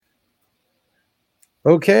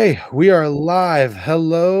Okay, we are live.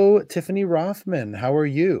 Hello, Tiffany Rothman. How are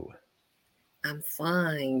you? I'm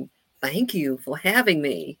fine. Thank you for having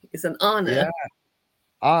me. It's an Yeah.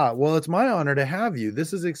 honor. Well, it's my honor to have you.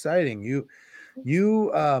 This is exciting.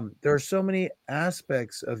 There are so many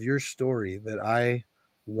aspects of your story that I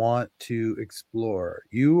want to explore.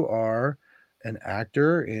 You are an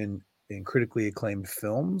actor in critically acclaimed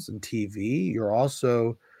films and TV. You're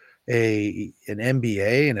also an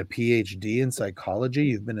MBA and a PhD in psychology.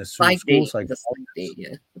 You've been a Psych school D. The Psych D. psychologist,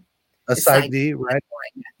 Yeah. a It's Psych Psych D. D, right?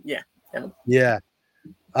 Yeah. Yeah. Yeah.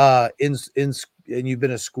 And you've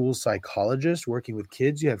been a school psychologist working with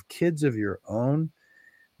kids. You have kids of your own.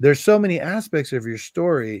 There's so many aspects of your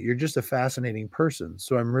story. You're just a fascinating person.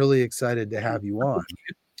 So I'm really excited to have you on.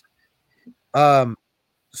 Um,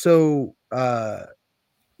 so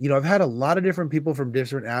I've had a lot of different people from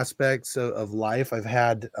different aspects of life. I've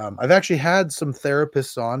actually had some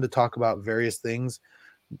therapists on to talk about various things,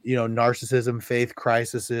 narcissism, faith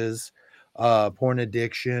crises, porn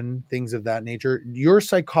addiction, things of that nature. Your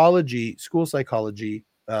psychology, school psychology,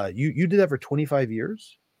 you did that for 25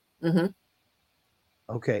 years? Mm-hmm.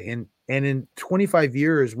 Okay. And in 25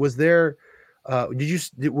 years, was there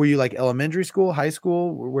were you like elementary school, high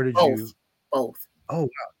school? Where did you? Both. Both. Oh,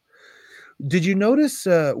 did you notice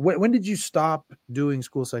when did you stop doing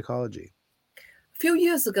school psychology? A few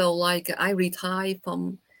years ago, I retired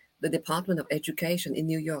from the Department of Education in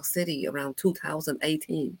New York City around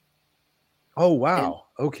 2018. Oh, And wow.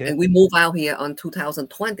 Okay. and we moved out here on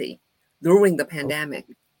 2020 during the Oh, pandemic.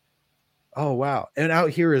 oh, wow. And out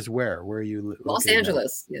here is where are you Los located now?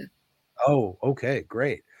 Angeles. Yeah. Oh, okay,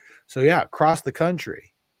 great. So yeah, across the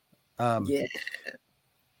country. Um, Yeah.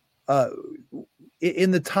 uh,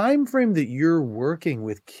 in the time frame that you're working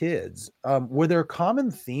with kids, were there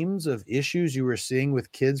common themes of issues you were seeing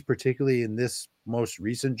with kids, particularly in this most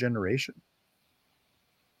recent generation?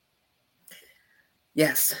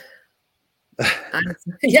 Yes. I,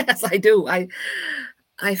 yes, I do.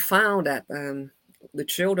 I found that the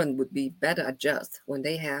children would be better adjust when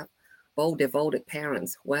they have both devoted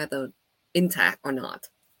parents, whether intact or not.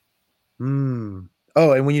 Hmm.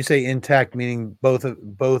 Oh, and when you say intact, meaning both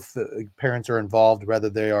parents are involved, whether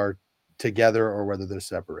they are together or whether they're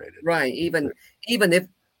separated. Right. Even if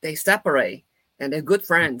they separate and they're good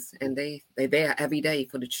friends and they there every day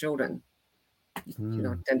for the children,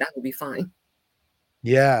 Hmm. then that would be fine.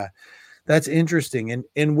 Yeah, that's interesting.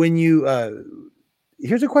 And when you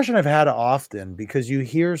here's a question I've had often because you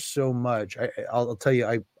hear so much. I'll tell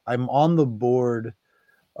you, I'm on the board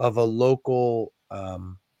of a local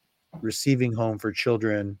receiving home for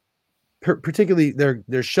children, particularly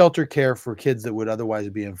their shelter care for kids that would otherwise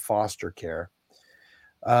be in foster care.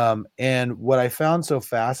 And what I found so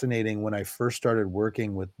fascinating when I first started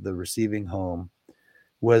working with the receiving home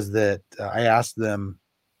was that I asked them,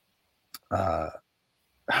 uh,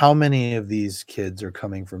 how many of these kids are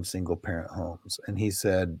coming from single parent homes? And he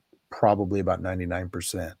said, probably about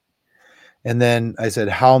 99%. And then I said,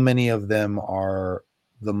 how many of them are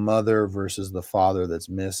the mother versus the father that's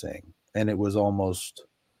missing? And it was almost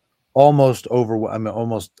over, I mean,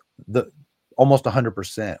 almost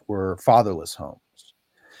 100% were fatherless homes.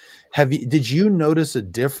 Did you notice a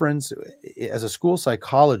difference as a school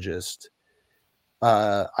psychologist?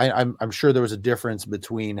 I'm sure there was a difference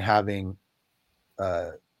between having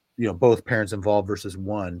uh, both parents involved versus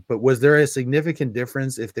one. But was there a significant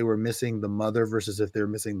difference if they were missing the mother versus if they're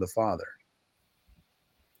missing the father?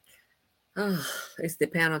 It's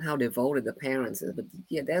depend on how devoted the parents is, but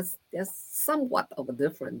yeah, that's somewhat of a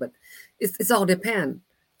different, but it's all depend.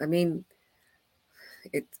 I mean,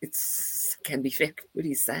 it's can be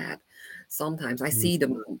really sad. Sometimes I Mm, see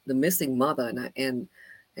the missing mother and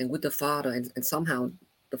with the father, and somehow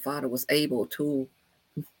the father was able to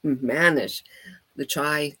manage the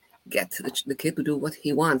child, get the kid to do what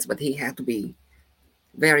he wants, but he had to be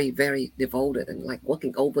very devoted and like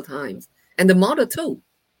working overtime, and the mother too.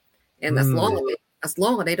 And mm, as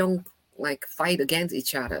long as they don't like fight against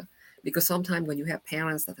each other, because sometimes when you have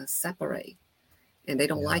parents that are separate and they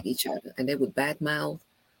don't yeah, like each other and they would badmouth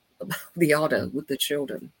about the other with the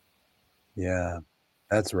children. yeah,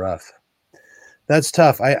 that's rough. That's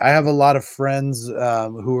tough. I have a lot of friends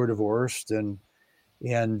who are divorced, and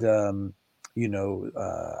I know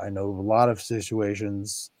a lot of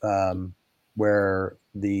situations where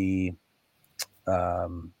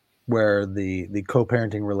um, the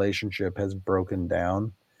co-parenting relationship has broken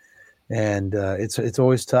down, and it's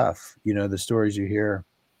always tough. The stories you hear.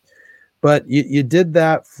 But you did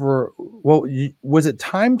that for well, was it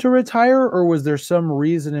time to retire, or was there some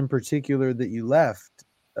reason in particular that you left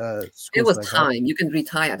It school was psychology? time. You can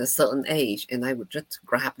retire at a certain age, and I would just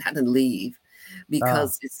grab that and leave.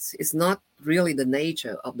 Ah. because it's not really the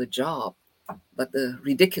nature of the job, but the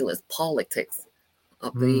ridiculous politics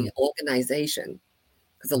of Mm, the organization.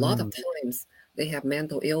 Because a lot of mm, times they have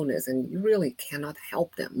mental illness, and you really cannot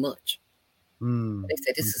help them much. mm, They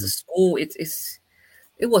say this is a mhm, school.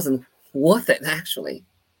 It wasn't worth it actually,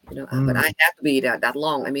 But mm, I had to be there that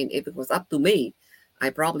long. I mean, if it was up to me, I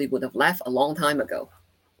probably would have left a long time ago,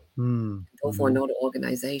 mm, go for mhm, another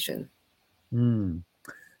organization. mm.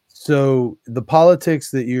 So the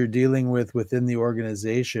politics that you're dealing with within the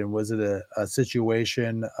organization, was it a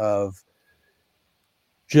situation of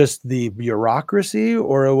just the bureaucracy,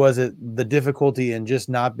 or was it the difficulty in just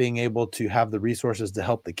not being able to have the resources to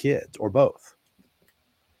help the kids, or both?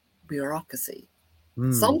 Bureaucracy.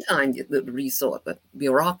 Mm, Sometimes the resort, but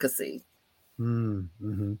bureaucracy.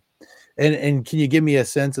 mhm. And can you give me a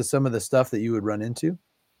sense of some of the stuff that you would run into?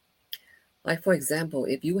 Like for example,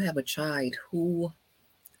 if you have a child who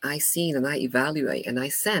I seen and I evaluate and I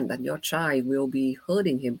send that your child will be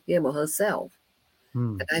hurting him or herself,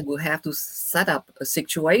 Mm, and I will have to set up a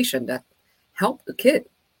situation that help the kid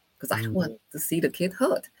because I don't mm, want to see the kid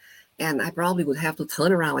hurt. And I probably would have to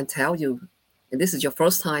turn around and tell you, and this is your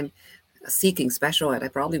first time seeking special ed, I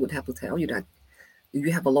probably would have to tell you that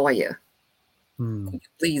you have a lawyer. mm, Could you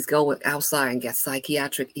please go outside and get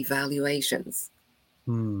psychiatric evaluations?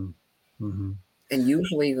 mm, mhm, And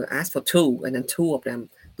usually you ask for two, and then two of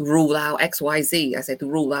them to rule out XYZ. I said to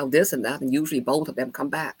rule out this and that, and usually both of them come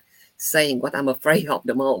back saying what I'm afraid of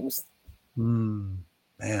the most. mm.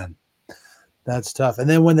 Man. That's tough, and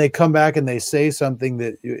then when they come back and they say something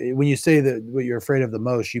that when you say that what you're afraid of the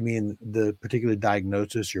most, you mean the particular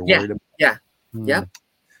diagnosis you're Yeah, worried about? yeah, Mm, yep.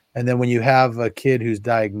 and then when you have a kid who's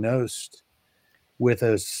diagnosed with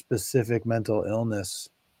a specific mental illness,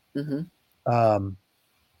 Hmm. um,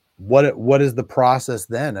 what is the process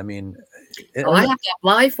then? I mean, Oh, I and have to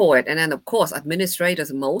apply for it, and then of course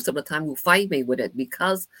administrators most of the time will fight me with it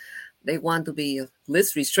because they want to be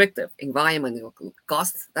less restrictive environment.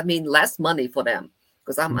 Cost, I mean, less money for them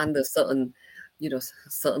because I'm mm, under certain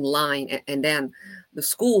line, and then the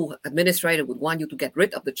school administrator would want you to get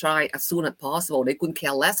rid of the child as soon as possible. They couldn't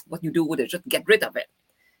care less what you do with it, just get rid of it.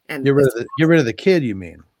 And it's get rid of the kid, you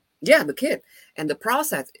mean? yeah, the kid, and the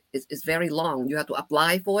process is very long. You have to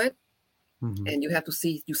apply for it, Mhm, and you have to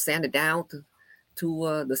see you send it down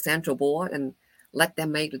to the central board and let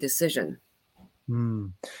them make the decision.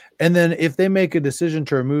 mm, and then if they make a decision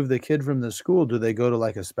to remove the kid from the school, do they go to,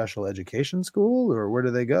 like, a special education school, or where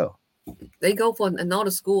do they go? They go for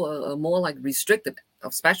another school, more like restricted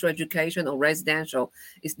of special education or residential.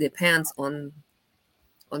 It depends on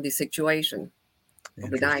the situation of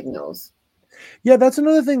the Interesting. diagnosis. Yeah, that's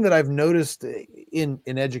another thing that I've noticed in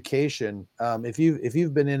education. If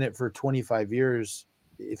you've been in it for 25 years,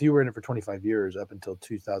 if you were in it for 25 years up until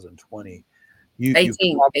 2020, you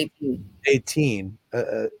 18, probably 18. 18,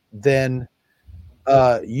 then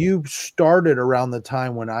you started around the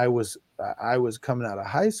time when I was coming out of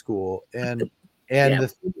high school, and Yeah.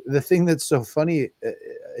 the thing that's so funny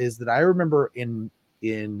is that I remember in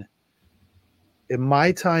in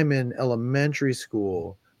my time in elementary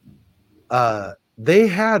school, they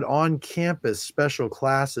had on campus special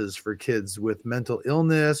classes for kids with mental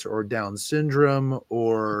illness or Down syndrome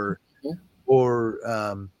or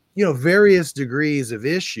various degrees of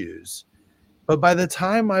issues. But by the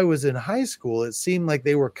time I was in high school, it seemed like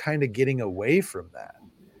they were kind of getting away from that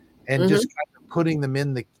and Hmm. just kind of putting them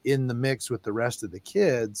in the mix with the rest of the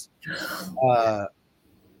kids. Uh,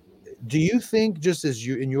 do you think, just as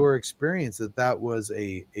you in your experience, that that was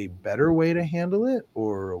a better way to handle it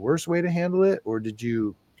or a worse way to handle it, or did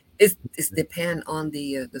you? It's depend on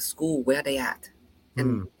the school where they at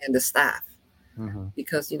Mm, and the staff mhm,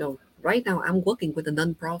 because right now I'm working with a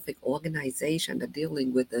nonprofit organization that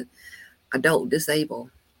dealing with the adult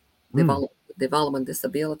disabled mm, development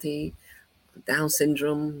disability, Down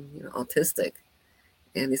syndrome, autistic,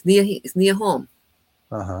 and it's near home.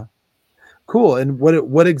 uh-huh. Cool, and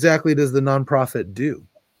what exactly does the nonprofit do?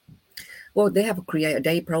 Well, they have create a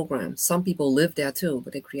day program. Some people live there too,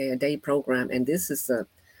 but they create a day program, and this is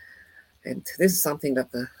something that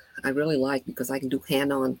I really like because I can do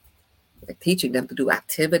hand-on, like teaching them to do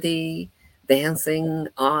activity, dancing,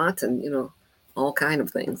 art, and all kind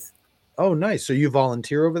of things. Oh, nice, so you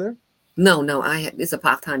volunteer over there? No, no, it's a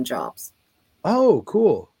part-time jobs. Oh,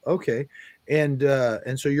 cool, okay, and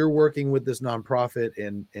so you're working with this nonprofit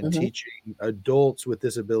and Hmm. teaching adults with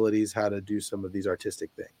disabilities how to do some of these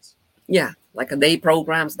artistic things. Yeah, like a day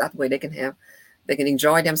programs. That way they can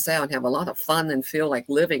enjoy themselves and have a lot of fun and feel like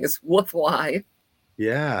living is worthwhile.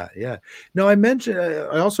 Yeah, yeah. No, I mentioned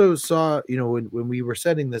I also saw, when we were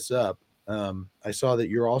setting this up, I saw that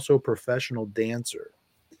you're also a professional dancer.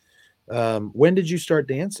 When did you start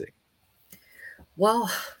dancing?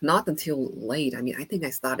 Well, not until late. I mean, I think I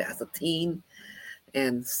started as a teen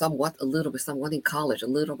and somewhat a little bit, somewhat in college, a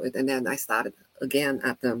little bit, and then I started again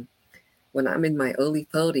at the when I'm in my early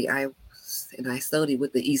 30. I studied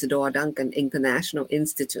with the Isadora Duncan International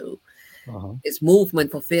Institute. Uh-huh. It's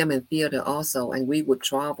movement for film and theater also, and we would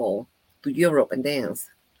travel to Europe and dance.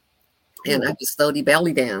 And I Cool. would study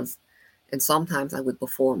belly dance, and sometimes I would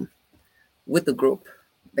perform with the group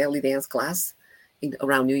belly dance class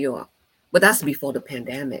around New York. But that's before the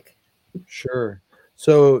pandemic. Sure.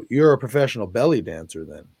 So you're a professional belly dancer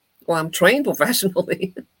then? Well, I'm trained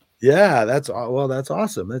professionally. Yeah, well, that's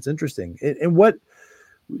awesome. That's interesting. And what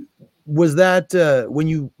was that when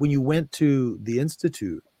you went to the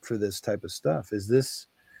institute for this type of stuff?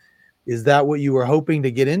 Is that what you were hoping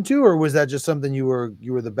to get into, or was that just something you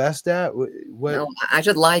were the best at? What No, I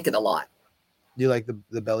just like it a lot. do you like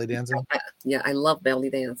the belly dancing? Yeah, I love belly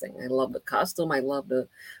dancing. I love the costume. I love the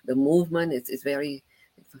movement. It's very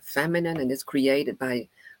feminine and it's created by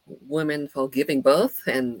women for giving birth,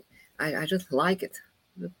 and I just like it.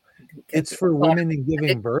 Get It's for women in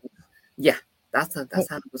giving birth. Yeah, Oh, that's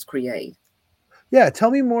how it was created. yeah,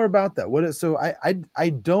 tell me more about that. What is so I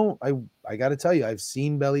don't I got to tell you, I've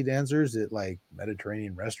seen belly dancers at like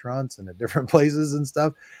Mediterranean restaurants and at different places and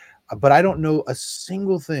stuff, but I don't know a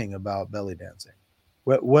single thing about belly dancing.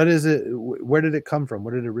 What is it? Where did it come from?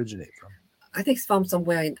 Where did it originate from? I think it's from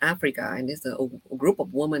somewhere in Africa, and it's a group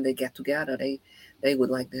of women. They get together. They would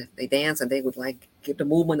like they dance, and they would like give the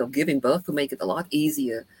movement of giving birth to make it a lot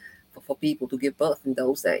easier for people to give birth in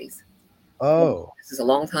those days. Well, Oh, this is a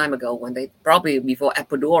long time ago when they probably before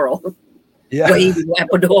epidural, yeah, way before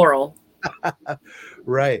epidural.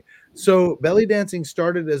 right. So belly dancing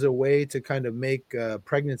started as a way to kind of make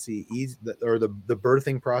pregnancy easy, or the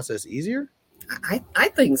birthing process easier. I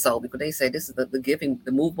think so because they say this is the giving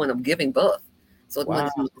the movement of giving birth. So Wow.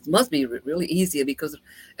 it must be really easier because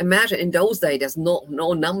imagine in those days there's no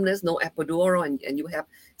numbness, no epidural, and you have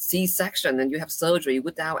C-section and you have surgery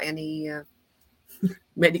without any Yeah,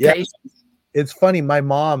 medication. it's funny. My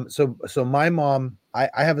mom. So my mom. I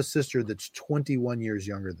have a sister that's 21 years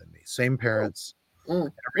younger than me. Same parents, Mm.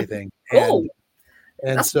 everything, Oh,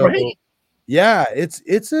 and that's so great. yeah,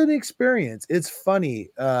 it's an experience. It's funny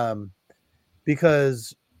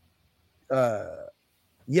because uh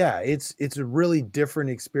yeah, it's a really different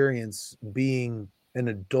experience being an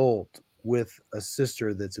adult with a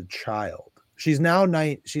sister that's a child. She's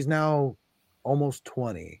now almost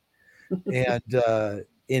 20, and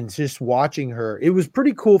in just watching her, it was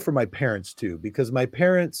pretty cool for my parents too, because my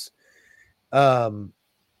parents, um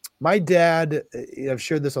my dad, I've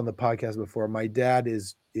shared this on the podcast before. My dad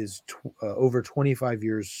is over 25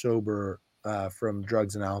 years sober from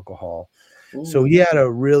drugs and alcohol. So Mm. he had a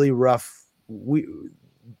really rough we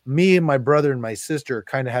me and my brother and my sister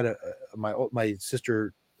kind of had my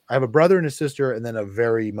sister. I have a brother and a sister, and then a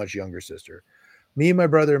very much younger sister. Me and my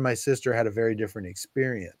brother and my sister had a very different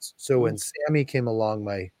experience. So Mm. when Sammy came along,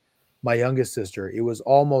 my youngest sister, it was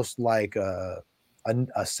almost like a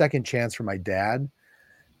second chance for my dad.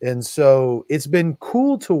 And so it's been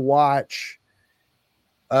cool to watch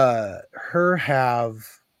her have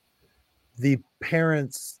the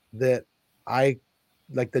parents that I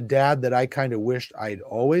like, the dad that I kind of wished I'd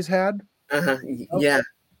always had. Uh-huh. Oh, Yeah.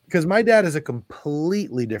 because my dad is a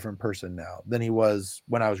completely different person now than he was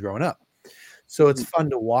when I was growing up. So it's Mhm. fun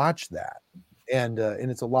to watch that. And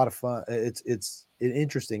it's a lot of fun.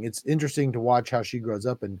 Interesting. It's interesting to watch how she grows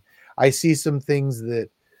up, and I see some things that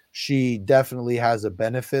she definitely has a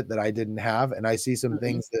benefit that I didn't have, and I see some Mhm.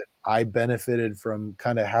 things that I benefited from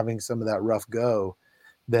kind of having some of that rough go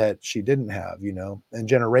that she didn't have, and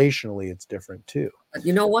generationally it's different too. But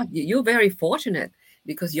you know what? You're very fortunate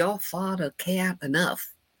because your father cared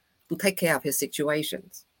enough to take care of his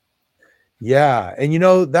situations. Yeah, and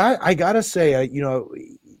that I gotta say,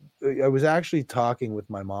 I was actually talking with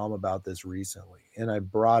my mom about this recently, and I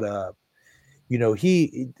brought up,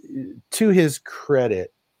 he, to his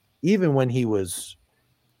credit, even when he was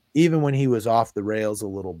off the rails a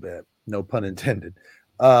little bit, no pun intended,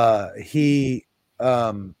 he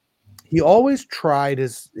um he always tried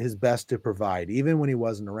his best to provide, even when he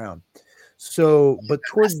wasn't around. So, but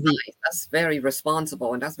That's towards the nice. That's very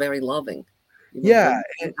responsible and that's very loving. yeah,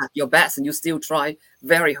 When you at your best and you still try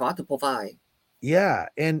very hard to provide. yeah,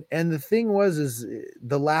 and the thing was is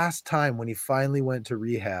the last time when he finally went to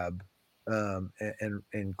rehab,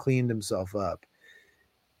 and cleaned himself up,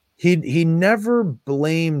 he never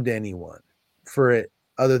blamed anyone for it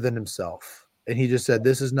other than himself. And he just said,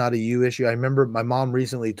 "This is not a you issue." I remember my mom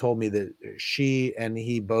recently told me that she and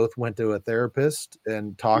he both went to a therapist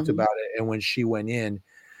and talked Mhm. about it, and when she went in,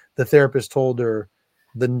 the therapist told her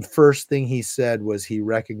the first thing he said was he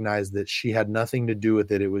recognized that she had nothing to do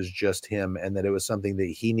with it, it was just him, and that it was something that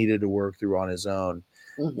he needed to work through on his own,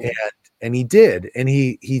 and Mhm. he did, and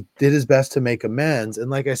he did his best to make amends,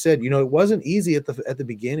 and like I said, it wasn't easy at the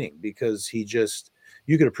beginning because he just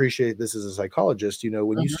you could appreciate this as a psychologist, when you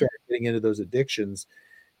Mhm. start getting into those addictions,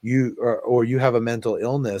 or you have a mental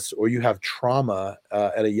illness or you have trauma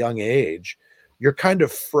at a young age, you're kind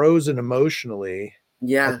of frozen emotionally at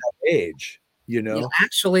Yeah. that age, you know?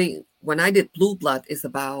 Actually, when I did Blue Blood, it's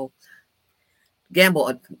about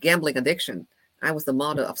gambling addiction. I was the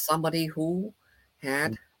mother of somebody who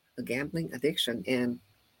had a gambling addiction, and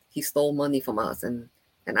he stole money from us. And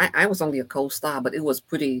I was only a co-star, but it was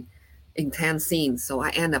pretty intense scene. So I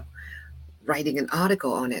ended up writing an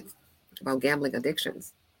article on it about gambling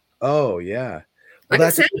addictions. Oh, yeah. Well, I can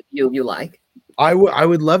that's send it to you if you like. I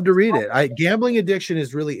would love to read it. Gambling addiction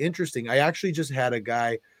is really interesting. I actually just had a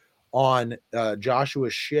guy on Joshua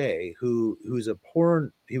Shea he was a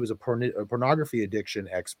pornography addiction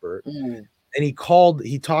expert, Mm, and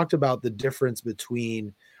he talked about the difference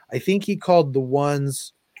between, I think he called the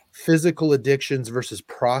ones physical addictions versus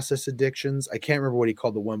process addictions. I can't remember what he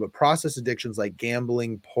called the one, but process addictions like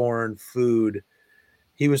gambling, porn, food.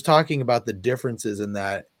 He was talking about the differences in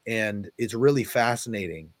that, and it's really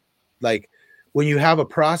fascinating. Like when you have a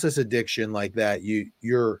process addiction like that,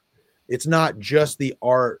 it's not just the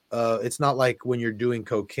art. It's not like when you're doing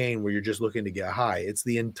cocaine where you're just looking to get high. It's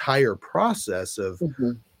the entire process of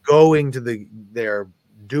mhm. going to there,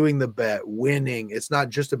 doing the bet, winning. It's not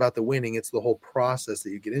just about the winning, it's the whole process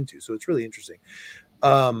that you get into. So it's really interesting.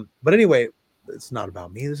 But anyway, it's not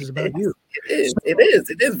about me. This is about you. It is. So It is.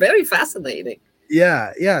 It is very fascinating.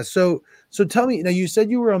 yeah, yeah. So tell me, now you said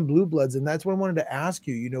you were on Blue Bloods, and that's what I wanted to ask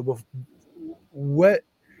you. What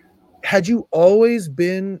had you always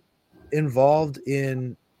been involved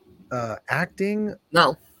in acting?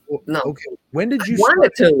 No, no. Okay. When did I you start?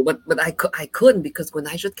 wanted to, but I couldn't because when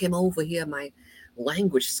I just came over here, my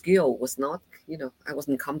language skill was not, I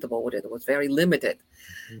wasn't comfortable with it. It was very limited.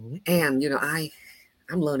 Mhm. And,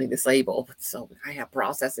 I'm learning disabled, so I have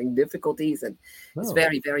processing difficulties, and it's No.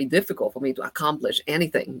 very, very difficult for me to accomplish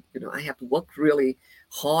anything. I have to work really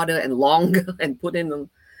harder and longer and put in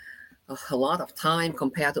a lot of time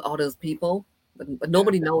compared to other people. But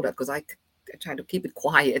nobody know that because I try to keep it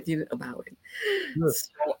quiet about it. Sure. So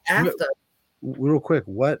What, after real quick,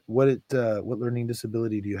 what learning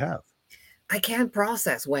disability do you have? I can't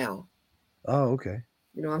process well. Oh, okay.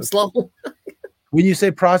 I'm Okay. slow. When you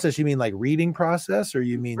say process, you mean like reading process, or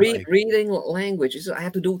you mean like, Reading language. So I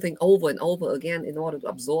have to do things over and over again in order to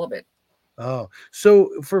absorb it. oh, so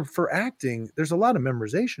for acting, there's a lot of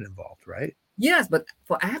memorization involved, right? Yes, but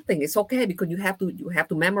for acting, it's okay because you have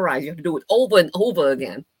to memorize. You have to do it over and over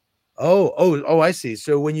again. Oh, I see.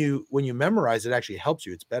 So when you memorize, it actually helps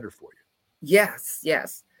you. It's better for you. Yes,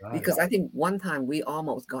 yes. Got it. Because I think one time we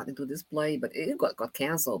almost got into this play, but it got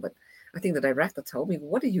canceled. But I think the director told me,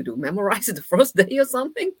 "What did you do? Memorize it the first day or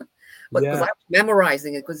something?" But because Yeah, I was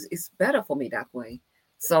memorizing it, because it's better for me that way.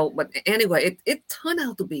 So, but anyway, it turned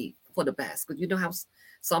out to be for the best. Because you know how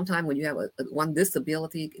sometimes when you have one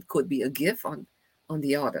disability, it could be a gift on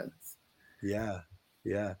the others. yeah,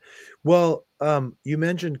 yeah. Well, you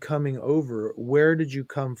mentioned coming over. Where did you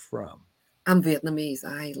come from? I'm Vietnamese.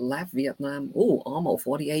 I left Vietnam, almost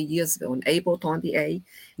 48 years ago, on April 28,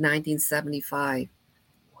 1975,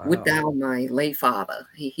 Wow. without my late father.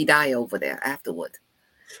 He died over there afterward.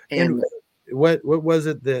 And And what was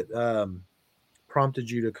it that prompted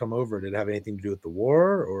you to come over? Did it have anything to do with the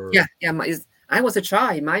war, or? yeah, yeah, I was a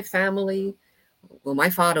child. My family, well, my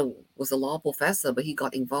father was a law professor, but he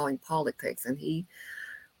got involved in politics, and he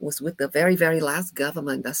was with the very, very last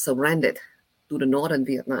government that surrendered to the northern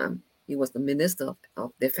Vietnam. He was the minister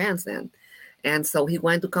of defense then. And so he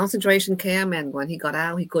went to concentration camp, and when he got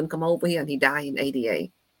out, he couldn't come over here, and he died in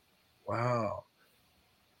 88. Wow.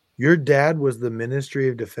 Your dad was the Ministry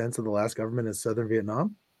of Defense of the last government in Southern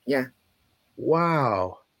Vietnam? Yeah.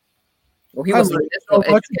 Wow. Well, he I was learned the minister of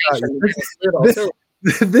so much about you. education when I was little,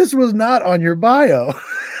 This too. this was not on your bio.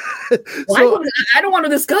 Well, So I don't want to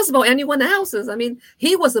discuss about anyone else's. I mean,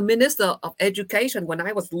 he was a minister of education when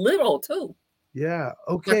I was little, too. yeah,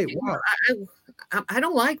 But, okay, wow. I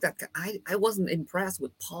don't like that. I wasn't impressed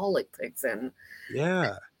with politics. And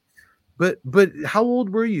Yeah. But how old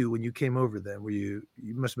were you when you came over then? You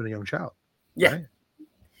must have been a young child, yeah, right?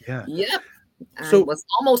 Yeah. yep. I So was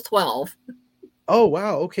almost 12. oh,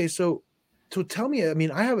 wow, okay, so So tell me, I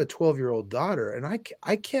mean, I have a 12-year-old daughter, and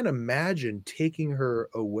I can't imagine taking her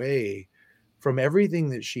away from everything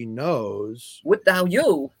that she knows. Without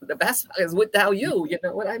you, the best part is without you. You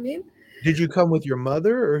know what I mean? Did you come with your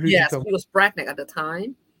mother, or who'd you Yes, come? he was pregnant at the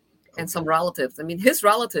time, and some Okay. relatives. I mean, his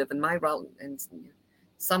relative and my relative, and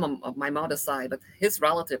some of my mother's side, but his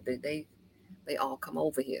relative, they all come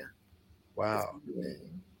over here. It's Wow. really-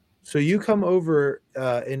 So you come over,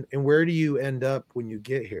 and where do you end up when you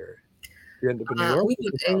get here? You end up in New York? We Or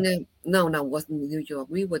would no? in no, wasn't New York.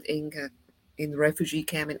 We would in refugee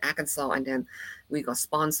camp in Arkansas, and then we got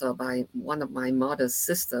sponsored by one of my mother's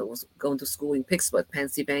sister was going to school in Pittsburgh,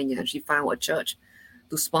 Pennsylvania, and she found a church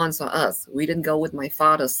to sponsor us. We didn't go with my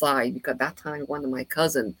father's side because that time one of my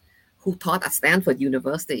cousin who taught at Stanford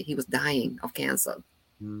University, he was dying of cancer.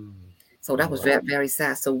 Mm. So that Oh, was wow. very, very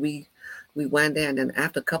sad. So we went there, and then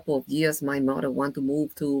after a couple of years, my mother wanted to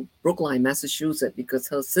move to Brookline, Massachusetts, because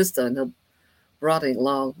her sister and her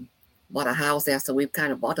brother-in-law bought a house there. So we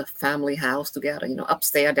kind of bought a family house together,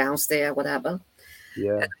 upstairs, downstairs, whatever.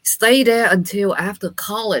 Yeah. Stayed there until after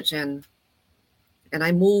college, and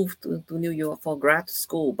I moved to New York for grad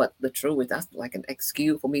school. But the truth is, that's like an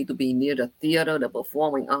excuse for me to be near the theater, the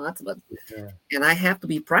performing arts. But Yeah. and I have to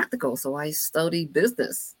be practical, so I studied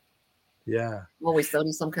business. Yeah. Always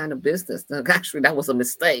study some kind of business. Actually, that was a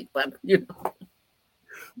mistake, but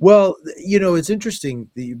Well, it's interesting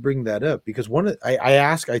that you bring that up because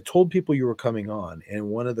I told people you were coming on, and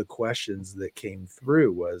one of the questions that came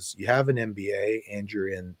through was you have an MBA and you're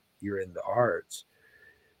in the arts.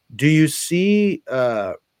 Do you see,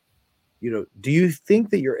 do you think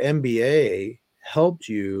that your MBA helped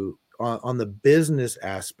you on the business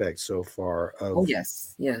aspect so far oh of,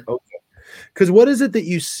 yes, yeah. okay, because what is it that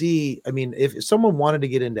you see? I mean, if someone wanted to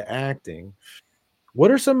get into acting, what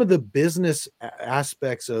are some of the business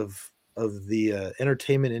aspects of the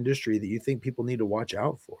entertainment industry that you think people need to watch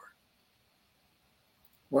out for?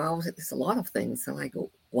 Well, it's a lot of things. So, like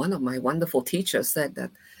one of my wonderful teachers said that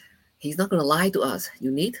he's not going to lie to us.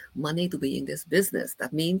 You need money to be in this business.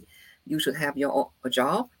 That means you should have a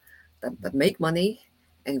job that make money.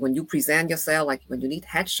 And when you present yourself, like when you need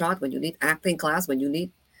headshot, when you need acting class, when you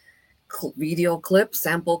need video clip,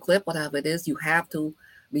 sample clip, whatever it is, you have to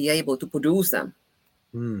be able to produce them.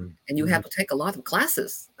 Mm, And you mhm. have to take a lot of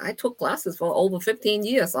classes. I took classes for over 15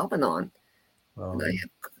 years off and on. And Um,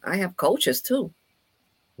 I have coaches too.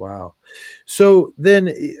 wow. So then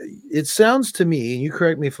it sounds to me, and you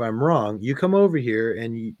correct me if I'm wrong, you come over here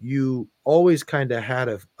and you always kind of had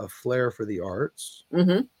a flair for the arts.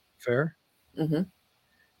 Mm-hmm. Fair? Mm-hmm.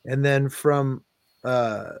 And then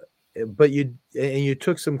uh, but you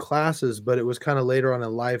took some classes, but it was kind of later on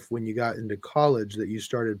in life when you got into college that you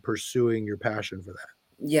started pursuing your passion for that.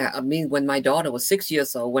 Yeah, I mean, when my daughter was 6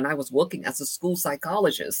 years old, when I was working as a school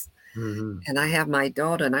psychologist, Mhm. and I have my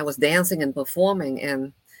daughter, and I was dancing and performing,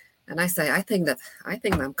 and I say, I think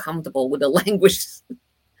I'm comfortable with the language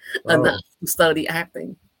enough Oh. to study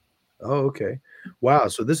acting. Oh, okay. Wow,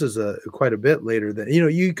 so this is quite a bit later than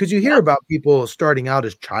because you hear Yeah. about people starting out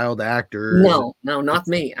as child actors and No, no, not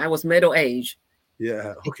me. I was middle age.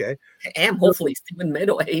 yeah, okay. I am So hopefully still in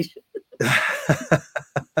middle age.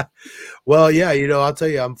 well, yeah, I'll tell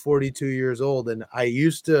you, I'm 42 years old, and I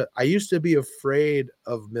used to be afraid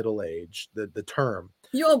of middle age, the term.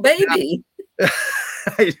 You're a But baby.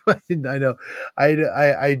 now I know.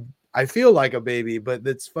 I feel like a baby, but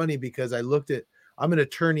that's funny because I'm an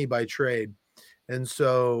attorney by trade. And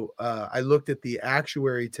so I looked at the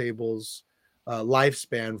actuary table's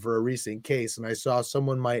lifespan for a recent case, and I saw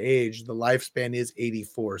someone my age. The lifespan is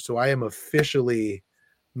 84, so I am officially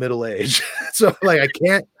middle age. So like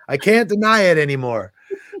I can't deny it anymore.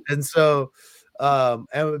 And so,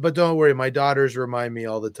 but don't worry, my daughters remind me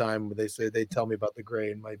all the time. They tell me about the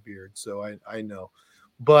gray in my beard, so I know.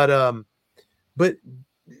 But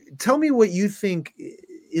tell me what you think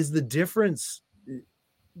is the difference.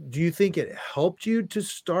 Do you think it helped you to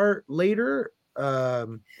start later?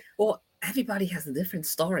 Well, everybody has a different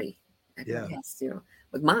story. Yeah, Everybody has,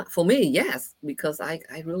 But for me, yes, because I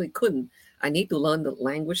really couldn't. I need to learn the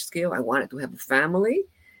language skill. I wanted to have a family.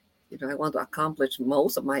 I want to accomplish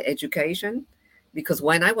most of my education. Because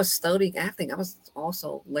when I was studying acting, I was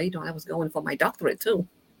also later on, I was going for my doctorate too.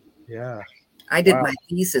 yeah. I did Wow. my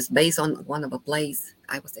thesis based on one of the plays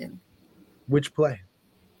I was in. Which play?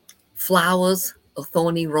 Flowers, a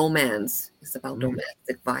Thorny Romance. It's about Mm.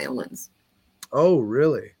 domestic violence. Oh,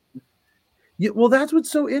 really? Yeah, well, that's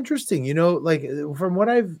what's so interesting, like, from what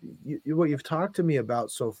you've talked to me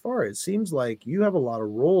about so far, it seems like you have a lot of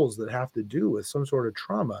roles that have to do with some sort of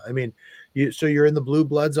trauma. I mean, you're in the Blue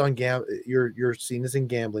Bloods on you're seen as in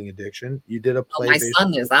gambling addiction. You did a Well, play my based.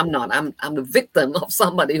 son is. I'm not. I'm the victim of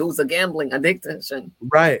somebody who's a gambling addiction.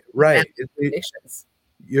 Right, right. Addictions.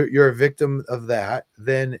 You're a victim of that.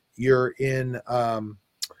 Then you're in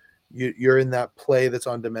that play that's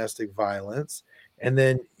on domestic violence, and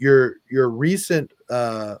then your recent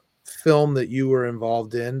film that you were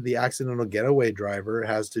involved in, The Accidental Getaway Driver,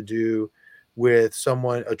 has to do with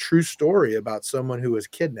a true story about someone who was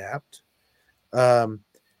kidnapped. Um,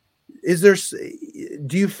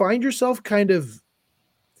 do you find yourself kind of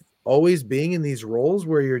always being in these roles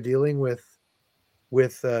where you're dealing with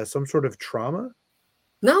some sort of trauma?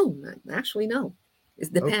 No, actually, no.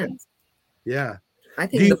 It Okay, depends. yeah. I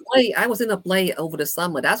Do think you? the play. I was in a play over the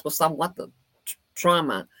summer. That was somewhat the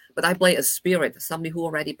trauma, but I play a spirit, somebody who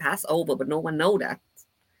already passed over, but no one know that.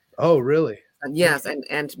 Oh, really? And Okay. yes, and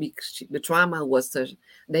the trauma was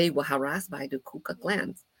they were harassed by the Ku Klux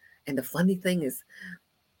Klan, and the funny thing is,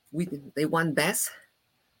 they won best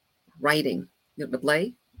writing. The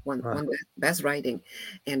play Huh. won best writing,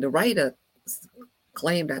 and the writer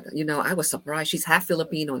claimed that I was surprised. She's half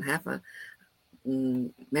Filipino and half a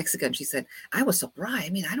Mexican. She said I was surprised. I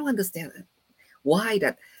mean, I don't understand why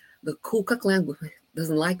that the Ku Klux Klan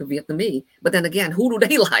doesn't like the Vietnamese, but then again, who do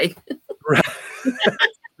they like? Right.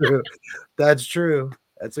 That's true.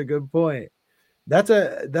 That's a good point. I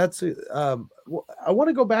want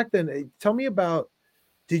to go back then. Tell me about,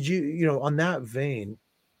 did on that vein,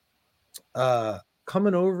 uh,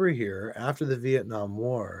 coming over here after the Vietnam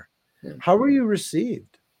War, how were you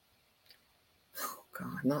received?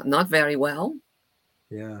 God, not very well.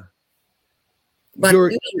 Yeah. But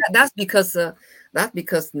You're, that's because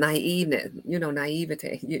naivete. You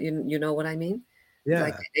know what I mean?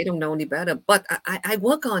 Like yeah. they don't know any better. But I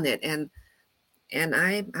work on it, and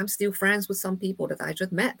I'm still friends with some people that I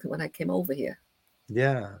just met when I came over here.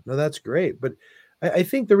 Yeah. No, that's great. But I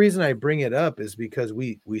think the reason I bring it up is because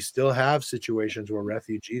we still have situations where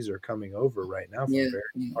refugees are coming over right now from Yeah, various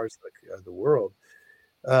yeah. parts of the world.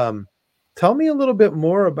 Um, Tell me a little bit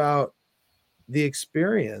more about the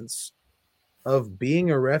experience of being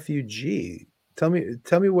a refugee. Tell me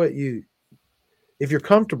if you're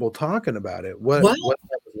comfortable talking about it, what Well,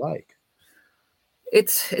 that was like.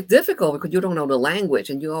 it's difficult because you don't know the language,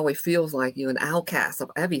 and you always feels like you're an outcast of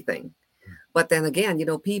everything. But then again,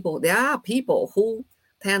 there are people who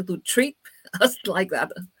tend to treat us like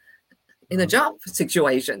that in a Uh, job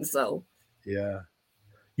situation. So, yeah.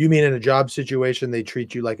 You mean in a job situation they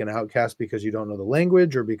treat you like an outcast because you don't know the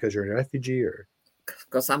language or because you're a refugee or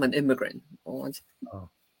because I'm an immigrant, or oh,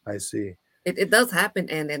 I see. it does happen,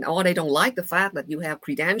 and or they don't like the fact that you have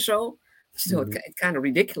credential. Mhm. It's kind of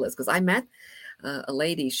ridiculous because I met a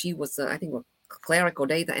lady. She was, I think, a clerical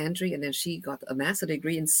data entry, and then she got a master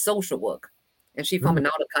degree in social work, and she from Mm,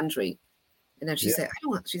 another country. And then she yeah, said,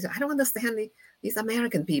 She said, I don't understand these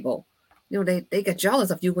American people. They get jealous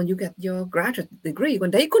of you when you get your graduate degree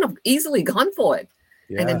when they could have easily gone for it.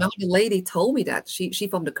 And yeah. another lady told me that she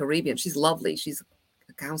from the Caribbean. She's lovely. She's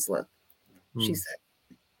a counselor. She Mm,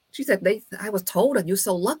 said, I was told that you're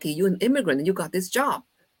so lucky. You're an immigrant and you got this job.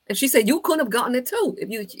 And she said, you could have gotten it too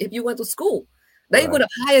if you went to school. They would right.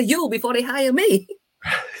 have hired you before they hire me,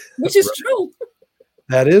 which is true.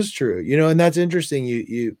 That is true. And that's interesting.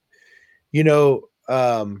 You know,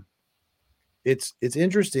 it's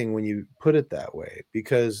interesting when you put it that way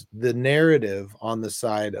because the narrative on the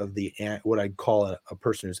side of what I'd call a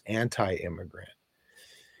person who's anti-immigrant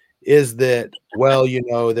is that, well,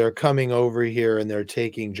 they're coming over here and they're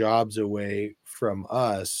taking jobs away from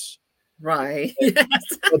us. Right. Yes.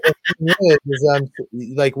 But the thing is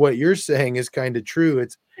like what you're saying is kind of true.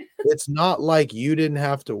 It's not like you didn't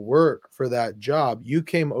have to work for that job. You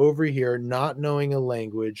came over here not knowing a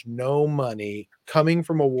language, no money, coming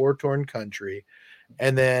from a war-torn country,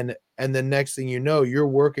 and then next thing you know, you're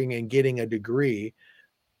working and getting a degree.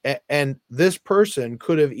 And this person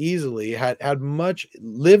could have easily had much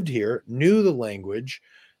lived here, knew the language,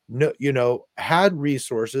 no, had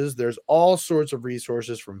resources. There's all sorts of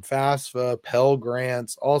resources from FAFSA, Pell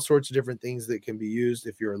Grants, all sorts of different things that can be used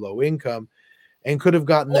if you're low income, and could have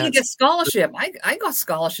gotten Or you that. get scholarship. I got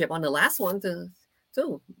scholarship on the last one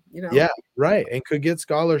too. Yeah, right, and could get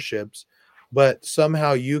scholarships, but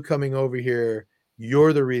somehow you coming over here,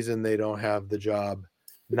 you're the reason they don't have the job,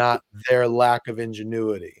 not their lack of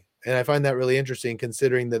ingenuity, and I find that really interesting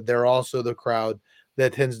considering that they're also the crowd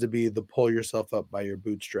that tends to be the pull yourself up by your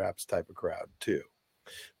bootstraps type of crowd too,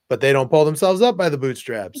 but they don't pull themselves up by the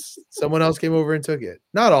bootstraps. Someone else came over and took it.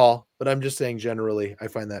 Not all, but I'm just saying generally, I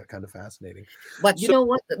find that kind of fascinating. But you So know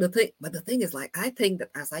what? The thing is, like, I think that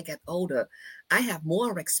as I get older, I have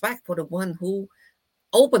more respect for the one who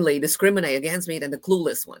openly discriminate against me than the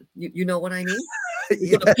clueless one. You know what I mean?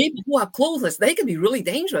 Because the yeah, people who are clueless, they can be really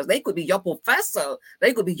dangerous. They could be your professor.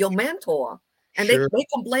 They could be your mentor. And sure. they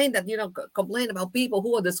complain that, complain about people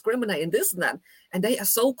who are discriminating this and that. And they are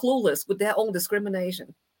so clueless with their own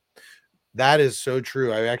discrimination. That is so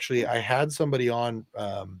true. I had somebody on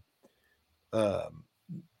um,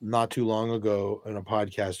 not too long ago in a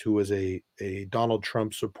podcast who was a Donald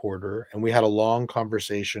Trump supporter, and we had a long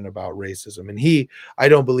conversation about racism. And I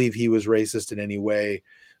don't believe he was racist in any way,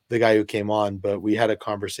 the guy who came on, but we had a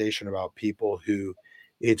conversation about people who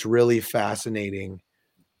it's really fascinating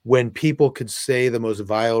when people could say the most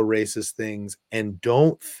vile racist things and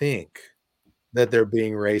don't think that they're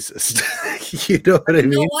being racist. You know what But I you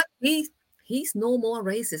know mean? what? He's no more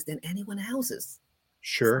racist than anyone else's.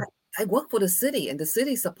 Sure. I work for the city, and the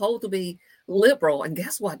city's supposed to be liberal, and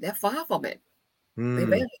guess what? They're far from it. They're Mm,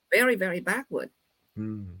 very, very, very backward.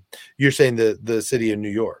 mm. You're saying the city of New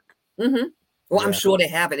York. Hmm. Well, I'm Yeah, sure they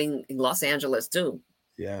have it in Los Angeles too.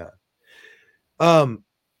 yeah. Um,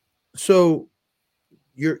 so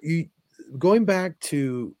you going back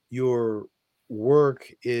to your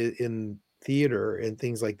work in theater and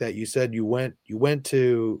things like that. You said you went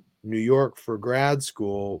to New York for grad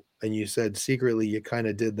school, and you said secretly you kind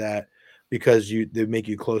of did that because they make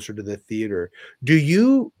you closer to the theater. Do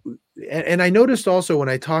you? And I noticed also when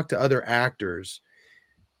I talked to other actors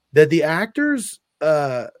that the actors,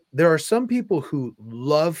 there are some people who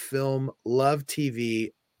love film, love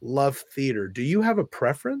TV, love theater. Do you have a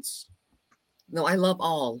preference? No, I love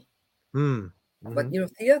all, Mm, but mhm,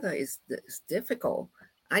 theater is difficult.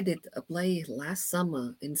 I did a play last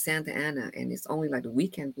summer in Santa Ana, and it's only like the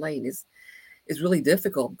weekend play. And it's really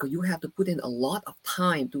difficult because you have to put in a lot of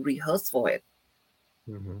time to rehearse for it,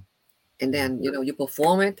 mhm, and mhm, then you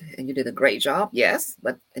perform it, and you did a great job, yes,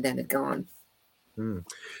 but and then it's gone. mm.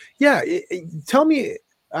 Yeah, tell me,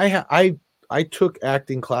 I took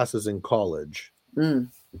acting classes in college, Mm.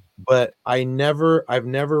 but I've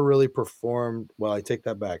never really performed. Well, I take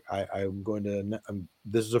that back. I'm going to,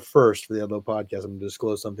 this is a first for the other podcast. I'm going to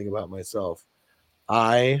disclose something about myself.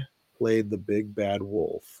 I played the big bad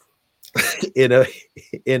wolf in a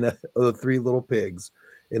the Three Little Pigs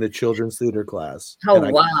in a children's theater class, Oh and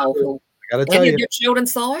I wow! gotta tell Any of you, your children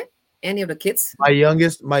saw it? Any of the kids?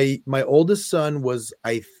 my oldest son was,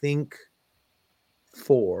 I think,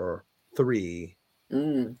 4, 3.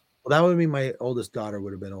 Mm. Well, that would mean my oldest daughter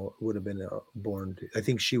would have been born. I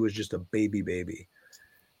think she was just a baby.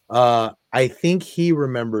 I think he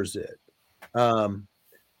remembers it. Um,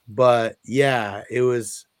 but yeah, it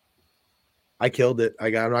was. I killed it.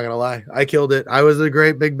 I'm not gonna lie. I killed it. I was a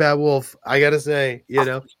great big bad wolf. I gotta say,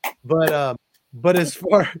 But but as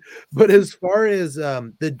far as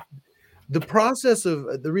the process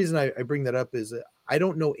of the reason I bring that up is that I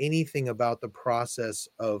don't know anything about the process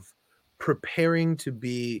of preparing to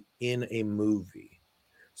be in a movie.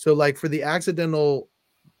 So, like for the Accidental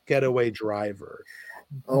Getaway Driver,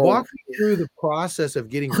 Oh, walk me through the process of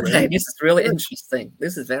getting okay. ready. This is really interesting.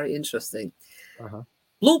 This is very interesting. Uh-huh.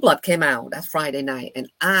 Blue Blood came out that Friday night, and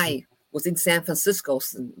I was in San Francisco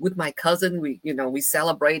with my cousin. We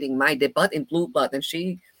celebrating my debut in Blue Blood, and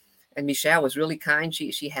she and Michelle was really kind.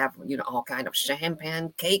 She have all kind of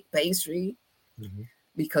champagne, cake, pastry, Mhm.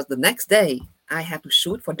 because the next day I have to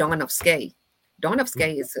shoot for Dawn of Skate. Dawn of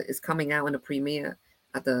Skate is coming out in the premiere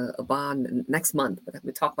at the bar next month, but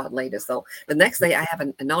we'll talk about later. So the next day I have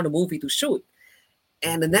another movie to shoot.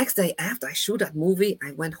 And the next day after I shoot that movie,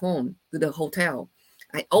 I went home to the hotel.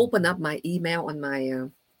 I opened up my email on my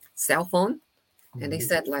cell phone, and they Mhm.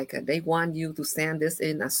 said like they want you to send this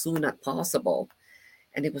in as soon as possible.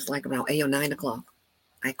 And it was like around 8 or 9 o'clock.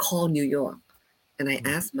 I called New York, and I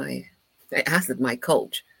asked my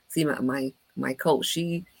coach. See, my coach,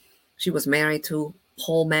 she was married to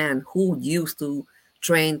Paul Mann, who used to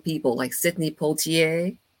train people like Sidney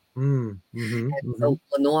Poitier. Mm, mhm, So mhm.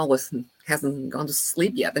 Lenore hasn't gone to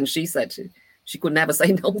sleep yet, and she said she could never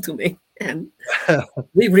say no to me. And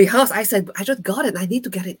we rehearsed. I said, I just got it. I need to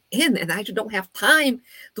get it in, and I just don't have time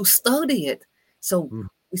to study it. So Mm,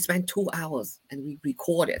 we spent 2 hours and we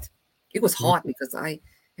recorded. It was mm. hard because I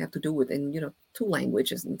have to do it in 2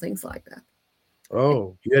 languages and things like that.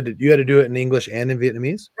 Oh, you had to do it in English and in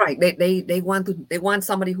Vietnamese? Right? They want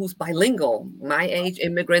somebody who's bilingual, my age,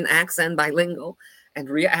 immigrant accent, bilingual, and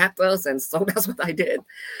real actors, and so that's what I did.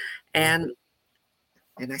 Wow.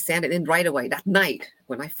 And I sent it in right away that night.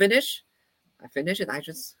 When I finish it. I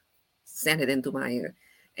just sent it into my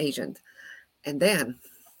agent. And then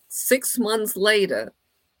 6 months later,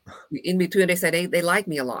 In between, they said they like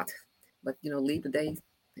me a lot, but leave the day,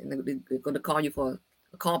 and they're going to call you for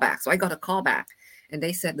a callback. So I got a callback, and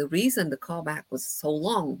they said the reason the callback was so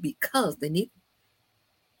long because they need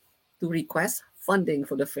to request funding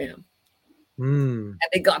for the film, Mm. and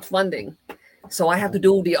they got funding. So I have to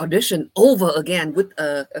do the audition over again with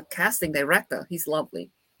a casting director. He's lovely,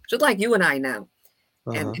 just like you and I now,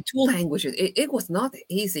 and Uh-huh. in two languages. It was not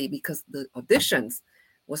easy because the auditions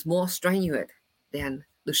was more strenuous than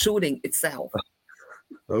the shooting itself.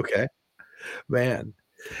 Okay, man.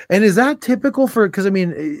 And is that typical for, because I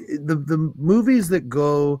mean, the movies that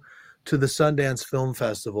go to the Sundance Film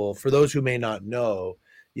Festival, for those who may not know,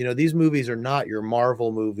 these movies are not your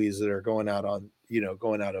Marvel movies that are going out on,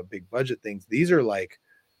 going out of big budget things. These are like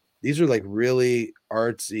really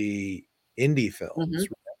artsy indie films.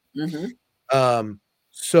 Hmm. Hmm. Um,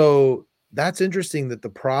 so that's interesting that the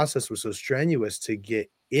process was so strenuous to get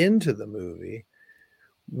into the movie.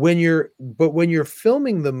 When you're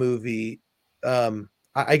filming the movie,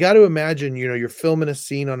 I got to imagine, you're filming a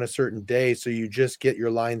scene on a certain day, so you just get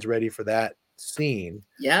your lines ready for that scene.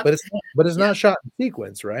 Yep. But it's Yeah. not shot in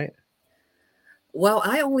sequence, right? Well,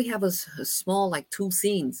 I only have a small, like, two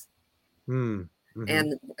scenes, Hmm. Mm-hmm.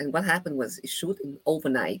 and what happened was it shooting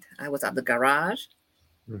overnight. I was at the garage,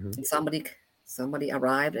 Mm-hmm. and somebody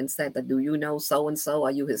arrived and said that, "Do you know so and so?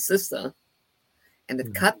 Are you his sister?" And it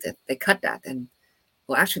Mm-hmm. cut it. They cut that, and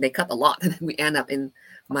well, actually, they cut a lot. And we end up in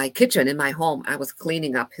my kitchen in my home. I was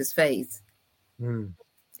cleaning up his face, Mm.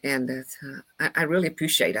 and I really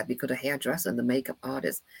appreciate that because the hairdresser and the makeup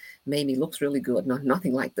artist made me look really good.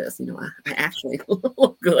 Nothing like this, I actually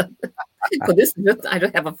look good. Because this is just, I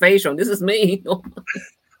don't have a facial. This is me.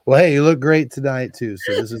 Well, hey, you look great tonight too,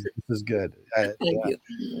 so this is good. Thank Yeah, you.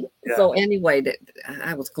 yeah. So anyway,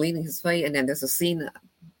 I was cleaning his face, and then there's a scene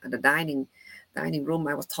at the dining room.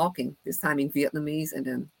 I was talking this time in Vietnamese, and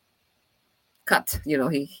then cut.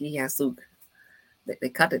 He has to. They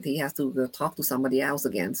cut it. He has to talk to somebody else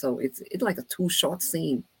again. So it's like a too short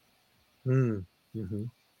scene. Mm. Hmm.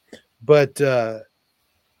 But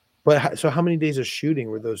so how many days of shooting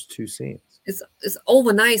were those two scenes? It's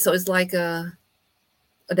overnight, so it's like a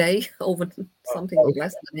day over something Oh,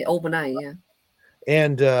 less than a day overnight. Yeah.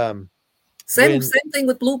 and Same when same thing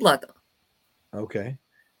with Blue Blood. okay.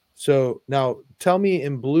 So now tell me,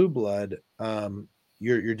 in Blue Blood,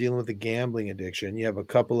 you're dealing with a gambling addiction. You have a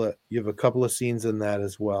couple of scenes in that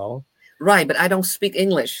as well. Right, but I don't speak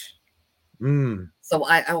English. Mm. So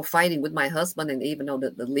I was fighting with my husband, and even though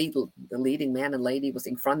the leading man and lady was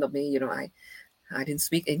in front of me, I didn't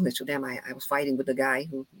speak English to them. I was fighting with the guy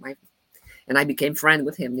and I became friend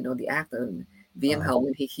with him. The actor Vian Uh-huh. Ho,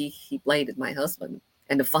 and he played it, my husband.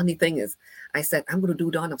 And the funny thing is, I said I'm going to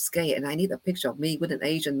do Dawn of Skate, and I need a picture of me with an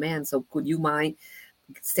Asian man. So could you mind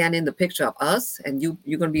standing the picture of us, and you're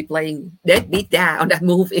going to be playing Deadbeat Dad on that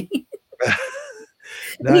movie?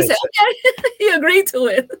 And he said, Nice. okay. He agreed to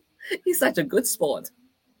it. He's such a good sport.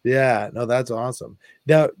 Yeah, no, that's awesome.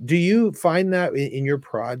 Now, do you find that in your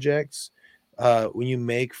projects, when you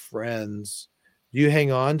make friends, do you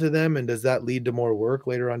hang on to them, and does that lead to more work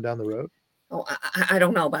later on down the road? Oh, I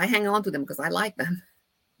don't know, but I hang on to them because I like them.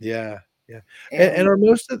 Yeah, yeah. And And are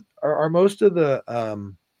most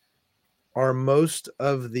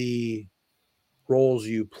of the roles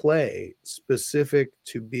you play specific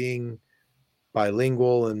to being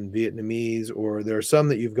bilingual and Vietnamese, or there are some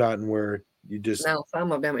that you've gotten where you just now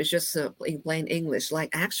some of them is just in plain English. Like,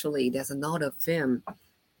 actually, there's another film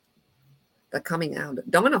that coming out.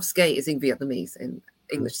 Dawn of Skate is in Vietnamese and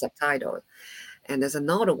English subtitle. And there's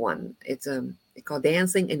another one. It's called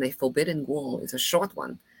Dancing in a Forbidden World. It's a short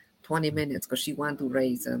one, 20 minutes, because she want to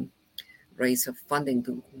raise her funding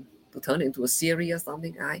to turn it into a series or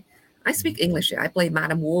something. I speak English. I play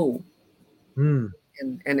Madame Wu, mm,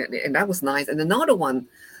 and that was nice. And another one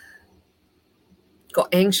got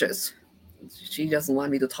Anxious. She doesn't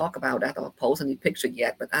want me to talk about that or post any picture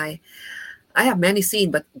yet, but I have many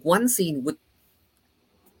scenes, but one scene with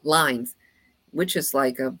lines, which is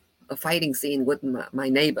like a fighting scene with my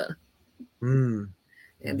neighbor. mm,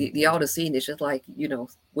 And mhm, the other scene is just like,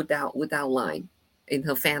 without line in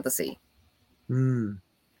her fantasy. mm.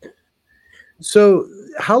 So,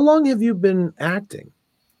 how long have you been acting?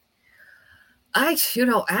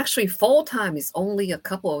 Actually, full time is only a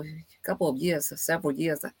couple of years, several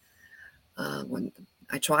years. When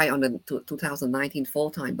I try on the 2019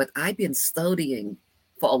 full time, but I've been studying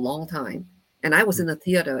for a long time, and I was in a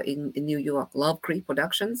theater in New York, Love Creek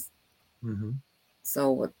Productions. Mhm.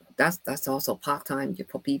 So that's also part time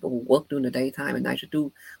for people who work during the daytime, and I should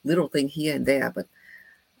do little thing here and there. But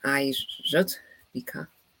I should become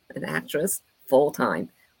an actress full time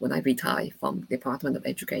when I retired from Department of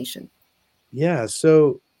Education. Yeah.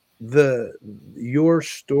 So your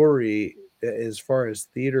story as far as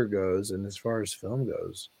theater goes and as far as film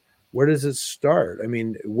goes, where does it start? I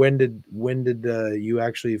mean, when did you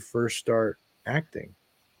actually first start acting?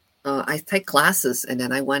 I take classes and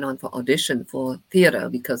then I went on for audition for theater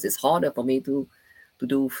because it's harder for me to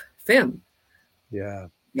do film Yeah.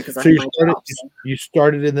 because I So have my jobs. you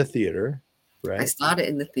started in the theater, I right? started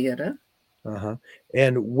in the theater. Uh-huh.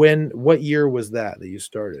 And what year was that you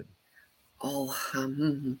started? Oh,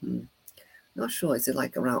 not sure. Is it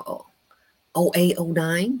like around 08,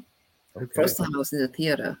 09? Okay. First time I was in the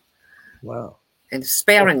theater, Wow. and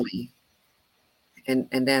sparingly, and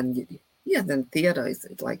then yeah, then theater is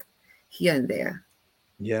like here and there.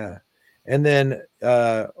 Yeah. And then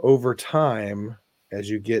over time, as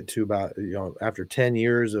you get to about, after 10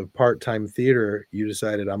 years of part-time theater, you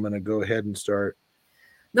decided I'm going to go ahead and start.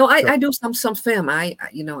 No, start- I do some film. I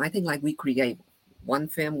think like we create one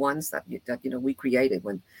film once that we created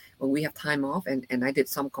when we have time off, and I did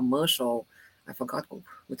some commercial. I forgot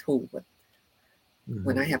with who, but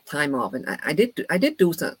when Mhm. I have time off, and I did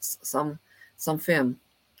do some film,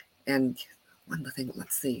 and one of the thing,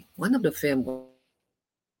 let's see, one of the film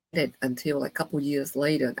did until like a couple years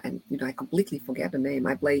later, and I completely forget the name.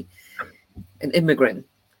 I play an immigrant,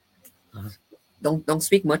 Uh-huh. don't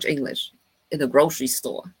speak much English, in a grocery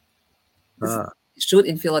store. This Ah, shoot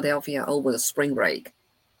in Philadelphia over the spring break.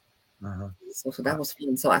 uh-huh. So that Wow. was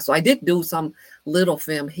fun. So I did do some little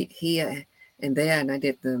film here and there, and I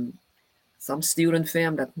did some student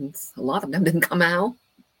film that a lot of them didn't come out.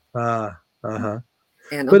 Ah, uh-huh.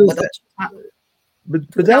 And But is but that,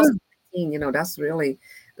 but that is, 2019, that's really,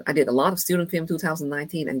 I did a lot of student film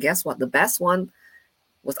 2019, and guess what? The best one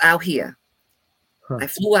was out here. huh. I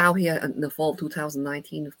flew out here in the fall of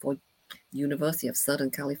 2019 for University of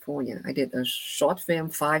Southern California. I did a short film,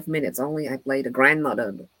 5 minutes only. I played a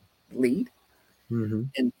grandmother lead, Hmm.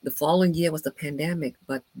 and the following year was the pandemic,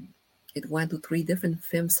 but it went to 3 different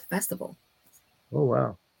films festival. Oh,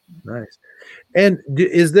 wow. Nice. And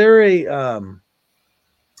is there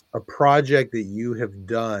a project that you have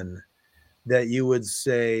done that you would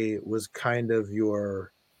say was kind of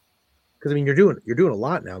your, because I mean you're doing a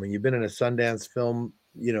lot now. I mean, you've been in a Sundance film,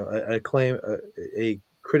 a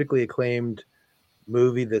critically acclaimed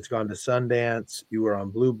movie that's gone to Sundance. You were on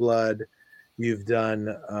Blue Blood. You've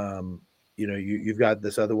done, you've got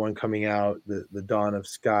this other one coming out, the Dawn of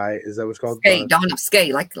Sky. Is that what's called? Dawn Skate, of, Dawn of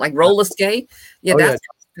Skate, like roller skate. Yeah, oh yeah. that's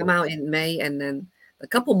come out in May, and then a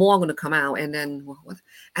couple more are going to come out. And then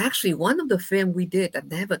actually, one of the film we did that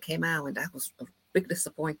never came out, and that was a big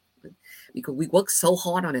disappointment because we worked so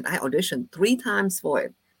hard on it. I auditioned 3 times for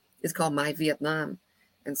it. It's called My Vietnam,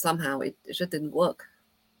 and somehow it just didn't work.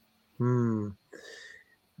 Hmm.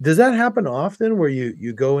 Does that happen often where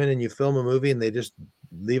you go in and you film a movie and they just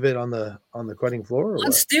leave it on the cutting floor or what?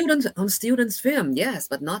 On students film, yes,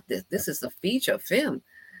 but not this. This is a feature film,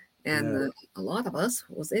 and Yeah. a lot of us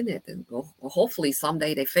was in it, and hopefully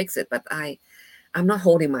someday they fix it. But I'm not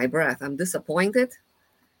holding my breath. I'm disappointed.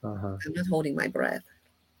 Uh-huh. I'm not holding my breath.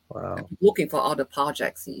 I'm Wow. looking for other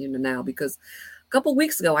projects, now, because a couple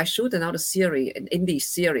weeks ago I shoot another series, an indie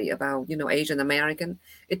series about Asian American.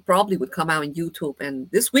 It probably would come out on YouTube,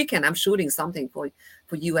 and this weekend I'm shooting something for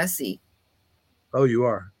USC. Oh, you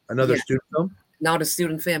are another Yeah, student film? now the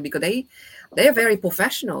student film, because they're very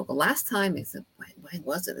professional. The last time is it, when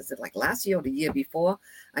was it? Is it like last year or the year before?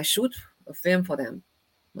 I shoot a film for them.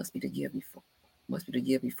 Must be the year before. Must be the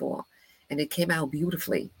year before, and it came out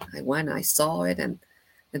beautifully. I went, I saw it, and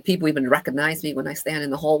people even recognize me when I stand in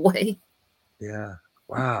the hallway. Yeah.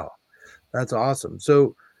 Wow. That's awesome.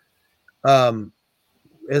 So, um,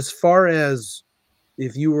 as far as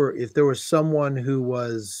if there was someone who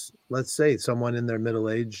was, let's say, someone in their middle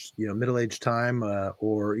age time,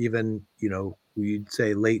 or even, we'd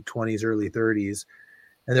say late 20s, early 30s,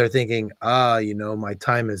 and they're thinking, my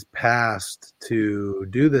time has passed to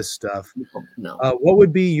do this stuff. No, What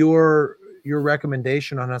would be your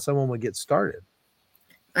recommendation on how someone would get started?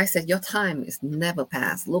 I said your time is never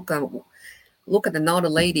past. Look at another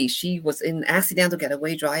lady. She was in Accidental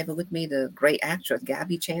Getaway Driver with me, the great actress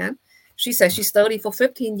Gabby Chan. She said she studied for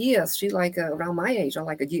 15 years. She's like around my age, or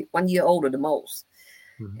like 1 year older the most.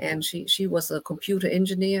 Mhm. And she was a computer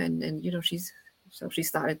engineer, and she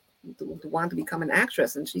started to want to become an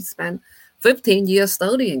actress, and she spent 15 years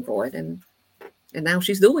studying for it, and now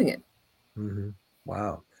she's doing it. Mhm.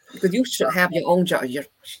 Wow. Because you should have your own job, your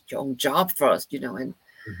own job first, and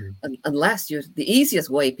Mhm. unless the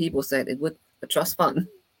easiest way, people said it would a trust fund.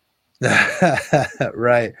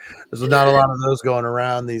 Right. There's not a lot of those going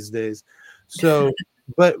around these days. So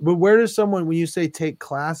But where does someone, when you say take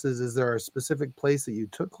classes, is there a specific place that you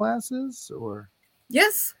took classes, or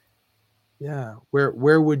Yes, yeah,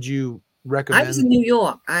 where would you I was recommend? in New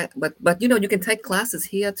York. But you can take classes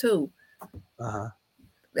here too. Uh-huh.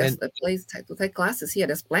 There's And a place to take classes here.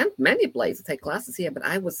 There's many places to take classes here, but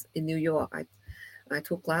I was in New York. I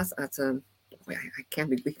took class at I can't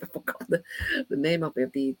believe I forgot the name of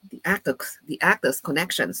it. The actors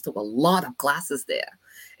connections took a lot of classes there,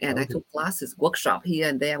 and I okay. took classes workshop here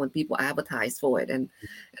and there when people advertise for it, and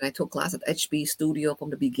I took class at HB Studio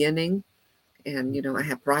from the beginning, and I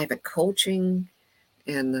have private coaching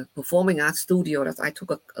and performing arts studio. That I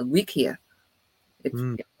took a week here.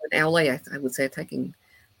 Mm, In LA, I would say take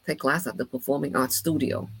class at the performing arts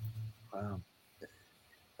studio. wow.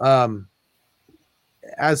 Um,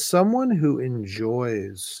 as someone who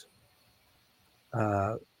enjoys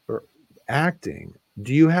uh or acting,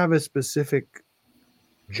 do you have a specific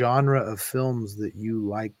genre of films that you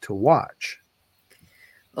like to watch?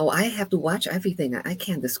 Oh, I have to watch everything. I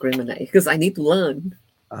can't discriminate because I need to learn.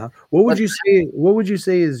 Uh-huh. But What would you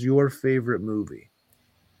say is your favorite movie?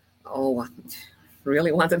 oh,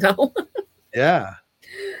 really want to know? Yeah.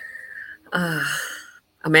 uh,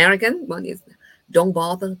 American one is Don't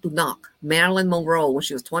Bother to Knock. Marilyn Monroe, when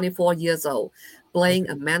she was 24 years old, playing Okay.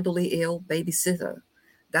 a mentally ill babysitter.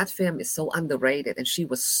 That film is so underrated, and she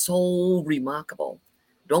was so remarkable.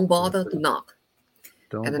 Don't Don't, Bother to Knock.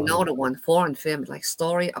 don't And bother. another one, foreign film, like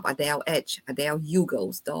Story of Adele Edge, Adele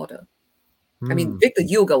Hugo's daughter. I mean, Hmm. Victor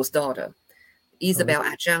Hugo's daughter. Oh, Isabel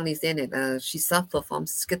Adjani's in it. She suffered from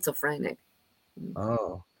schizophrenic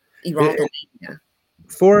oh. erotomania.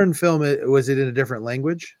 Foreign film, was it in a different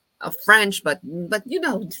language? French, but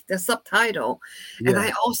the subtitle. And Yeah.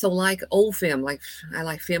 I also like old film, like I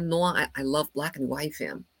like film noir. I love black and white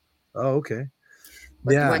film. Oh, okay.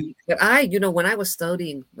 But Yeah. when I was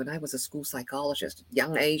studying, when I was a school psychologist,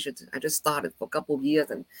 young age, I just started for a couple of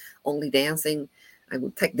years and only dancing. I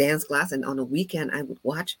would take dance class, and on a weekend I would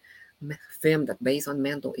watch film that based on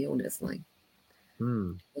mental illness, like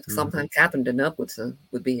Hmm. Mhm. sometimes Catherine Deneuve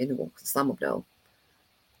would be in some of those.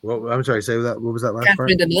 Well, I'm sorry, say that. What was that last part?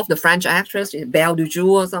 Catherine Deneuve, the French actress, Belle du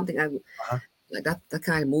Jour or something. I would Uh-huh. like that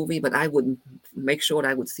kind of movie, but I would make sure that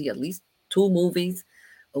I would see at least two movies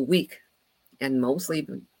a week, and mostly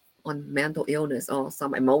on mental illness or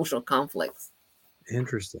some emotional conflicts.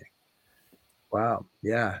 Interesting. Wow.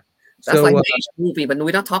 Yeah. That's like So, major movie, but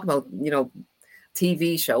we don't talk about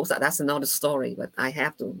TV shows. That's another story. But I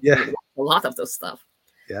have to yeah, watch a lot of those stuff,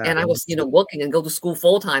 yeah. and I was So, working and go to school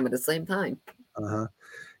full time at the same time. uh-huh.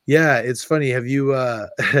 Yeah, it's funny. Have you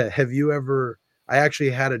have you ever I actually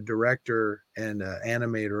had a director and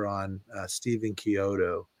animator on, Stephen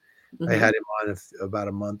Kyoto. I Hmm. had him on about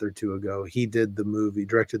a month or two ago. He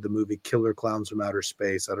directed the movie Killer Clowns from Outer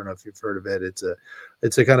Space. I don't know if you've heard of it.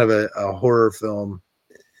 It's a kind of a horror film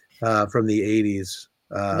from the 80s.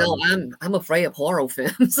 No, I'm afraid of horror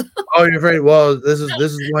films. Oh, you're afraid. Well, this is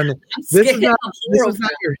one. I'm This scared is not of this horror is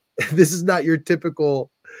not films. your this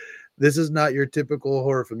is not your typical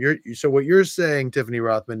horror film. So what you're saying, Tiffany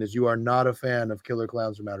Rothman, is you are not a fan of Killer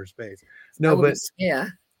Clowns from Outer Space. I No, would be but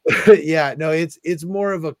scared. yeah, no, it's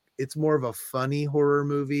more of a funny horror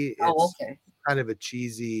movie. Oh, It's okay, kind of a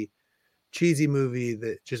cheesy movie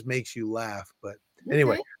that just makes you laugh. But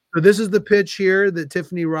anyway, okay. so this is the pitch here that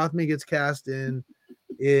Tiffany Rothman gets cast in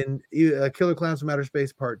Killer Clowns from Outer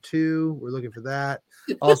Space Part 2. We're looking for that.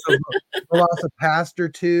 Also, Pastor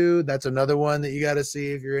 2. That's another one that you got to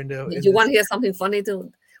see if you're in You want this. to hear something funny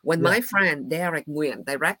too? When Yeah. my friend Derek Nguyen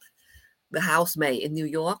direct The Housemaid in New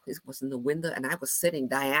York, it was in the winter, and I was sitting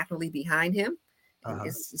diagonally behind him, and Uh-huh.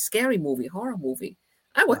 it's a scary movie, horror movie.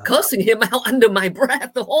 I was Uh-huh. cursing him out under my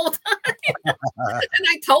breath the whole time, and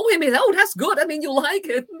I told him, "Oh, that's good. I mean, you like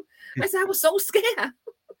it." I said I was so scared.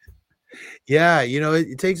 Yeah,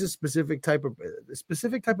 it takes a specific type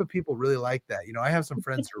of people really like that. I have some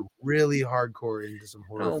friends who are really hardcore into some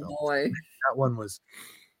horror Oh films. boy. That one was,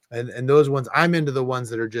 and those ones, I'm into the ones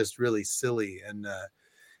that are just really silly. And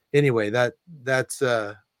anyway, that's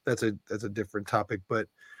a different topic. But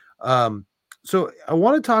um, so I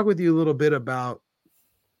want to talk with you a little bit about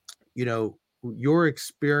your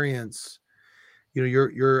experience.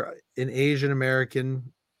 You're an Asian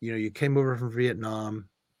American. You came over from Vietnam.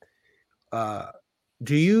 Uh,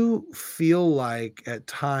 do you feel like at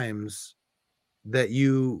times that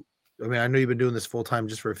I mean, I know you've been doing this full time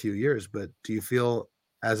just for a few years, but do you feel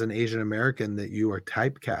as an Asian American that you are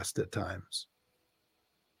typecast at times?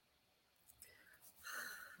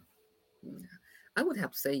 I would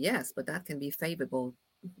have to say yes, but that can be favorable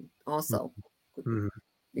also. Mhm,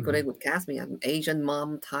 Because they mhm, would cast me as an Asian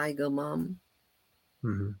mom, tiger mom.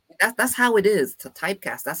 mhm. that's how it is to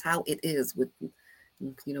typecast. That's how it is with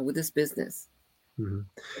with this business. Mhm.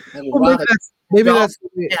 I would Well, rather maybe job that's the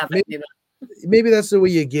way, have maybe, it. maybe that's the way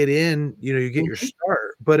you get in. You get your Mhm.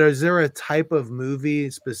 start. But is there a type of movie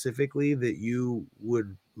specifically that you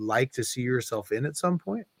would like to see yourself in at some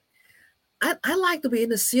point? I like to be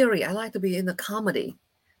in a series. I like to be in a comedy,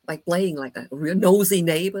 like playing like a real nosy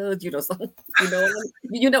neighbor. Some,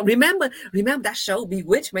 remember that show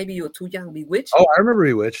Bewitched? Maybe you were too young. Bewitched. Oh, I remember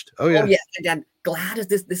Bewitched. Oh Oh yeah, yeah, and then Gladys,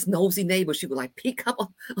 this nosy neighbor, she would like peek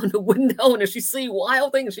up on the window, and if she see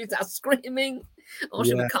wild things, she'd start screaming, or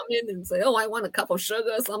she yeah, would come in and say, "Oh, I want a cup of sugar,"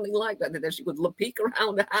 or something like that, and then she would look peek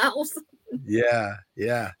around the house. yeah,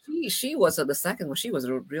 yeah. She was the second one. She was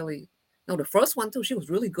really no, the first one too. She was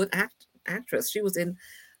really good actress. She was in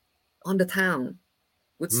On the Town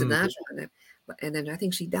with Mm, Sinatra, and then I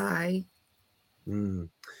think she died. mm.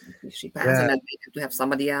 She passed, Yeah. and then they had to have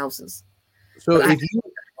somebody else's. So But I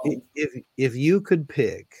if you could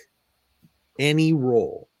pick any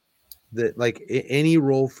role that like any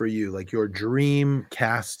role for you, like your dream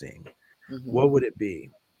casting, mhm. what would it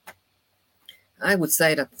be? I would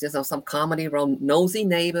say that some comedy role, nosy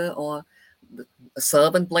neighbor, or a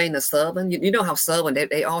servant playing a servant. You know how servant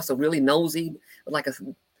they also really nosy, like a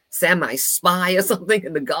semi spy or something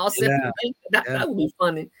in the gossip. Yeah, That yeah, would be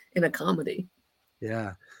funny in a comedy.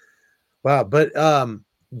 yeah. Wow, but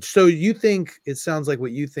so you think it sounds like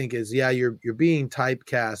what you think is, yeah, you're being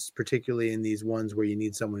typecast, particularly in these ones where you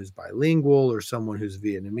need someone who's bilingual or someone who's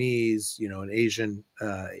Vietnamese, an Asian,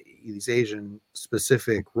 these Asian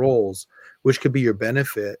specific roles, which could be your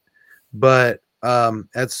benefit. But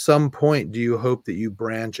at some point, do you hope that you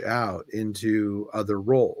branch out into other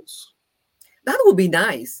roles? That would be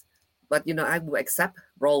nice, but I will accept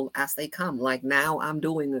role as they come. Like now, I'm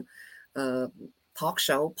doing a talk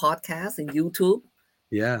show podcast in YouTube.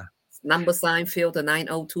 Yeah. Number sign filter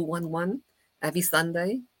 90211 every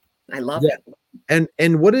Sunday. I love Yeah. it.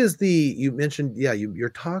 And what is you mentioned, yeah, your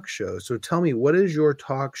talk show. So tell me, what is your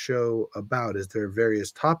talk show about? Is there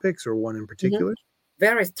various topics or one in Mhm. particular?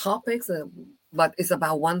 Various topics, but it's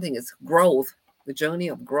about one thing: it's growth, the journey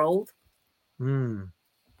of growth. Hmm.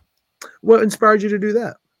 What inspired you to do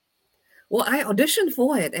that? Well, I auditioned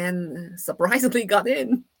for it and surprisingly got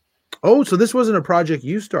in. Oh, so this wasn't a project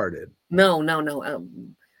you started. No, no, no.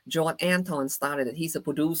 George Anton started it. He's a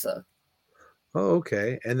producer. Oh,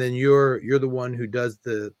 okay. And then you're the one who does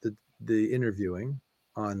the interviewing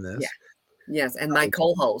on Yeah. this. Yes, and my Okay.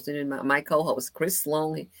 co-host, my co-host Chris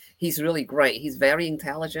Sloan, he's really great. He's very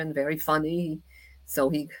intelligent, very funny. So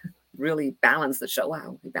he really balanced the show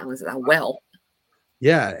out. He balanced it out well.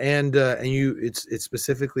 Yeah, and it's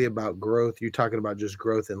specifically about growth. You're talking about just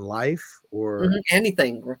growth in life or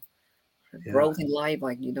Anything, yeah, growth in life,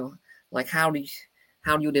 like like how do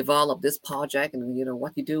you develop this project, and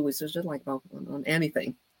what you do is just like about on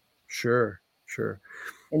anything, sure, sure.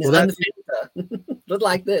 and it's Well, that unfiltered, just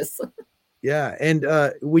like this. yeah, and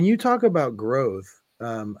when you talk about growth,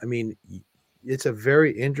 I mean, it's a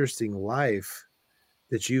very interesting life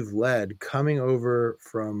that you've led, coming over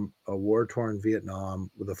from a war-torn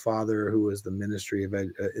Vietnam with a father who was the Ministry of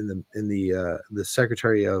the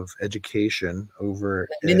Secretary of Education over at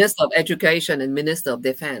Minister of Education and Minister of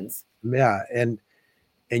Defense. yeah, and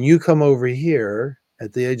you come over here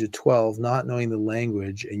at the age of 12, not knowing the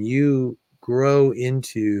language, and you grow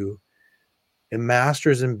into a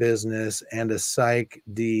master's in business and a psych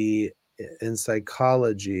D in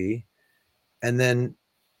psychology, and then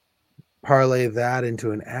parlay that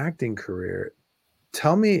into an acting career.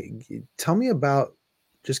 Tell me about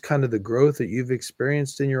just kind of the growth that you've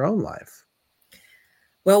experienced in your own life.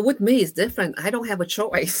 Well, with me, it's different. I don't have a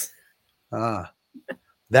choice. Ah,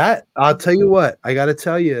 that I'll tell you what, I got to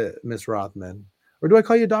tell you, Miss Rothman, or do I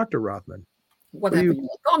call you Dr. Rothman? What do Whatever you? you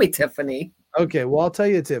want. Call me Tiffany. Okay, well, I'll tell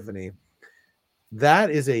you, Tiffany,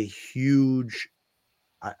 that is a huge.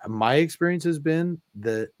 My experience has been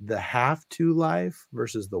the have to life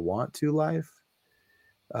versus the want to life.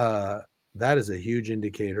 Uh, that is a huge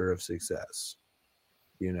indicator of success.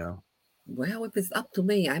 You know. Well, if it's up to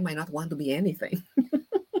me, I might not want to be anything.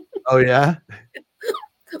 Oh yeah.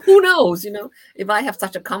 Who knows? If I have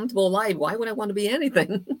such a comfortable life, why would I want to be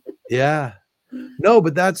anything? Yeah. No,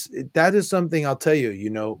 but that is something I'll tell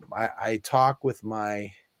you, I talk with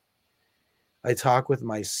my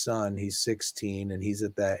son. He's 16 and he's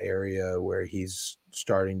at that area where he's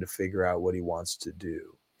starting to figure out what he wants to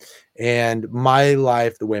do. And my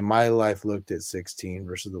life, the way my life looked at 16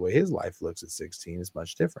 versus the way his life looks at 16 is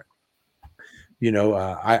much different.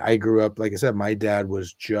 I grew up, like I said, my dad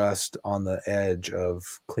was just on the edge of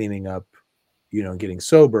cleaning up, getting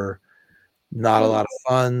sober. Not a Mm, lot of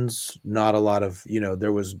funds, not a lot of,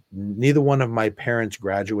 there was neither one of my parents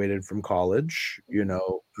graduated from college,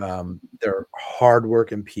 they're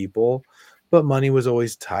hardworking people, but money was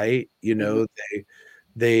always tight, mhm.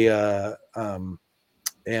 they,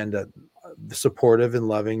 and, supportive and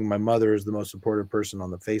loving. My mother is the most supportive person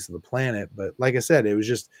on the face of the planet, but like I said, it was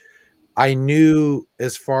just I knew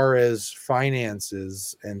as far as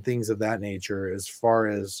finances and things of that nature, as far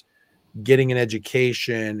as getting an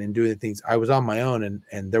education and doing things, I was on my own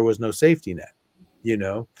and there was no safety net, you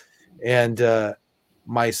know? And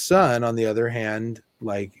my son, on the other hand,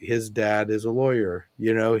 like his dad is a lawyer,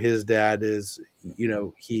 his dad is,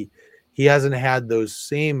 he hasn't had those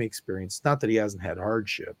same experience. Not that he hasn't had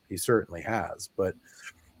hardship, he certainly has, but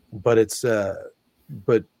it's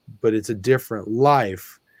but but it's a different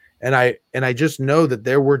life. And I just know that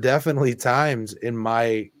there were definitely times in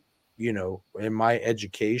my in my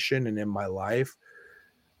education and in my life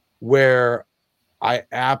where I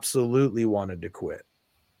absolutely wanted to quit,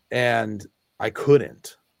 and I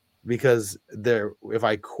couldn't because if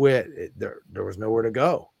I quit, there was nowhere to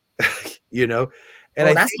go, you know? And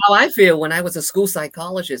Oh, I that's think how I feel when I was a school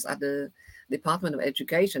psychologist at the Department of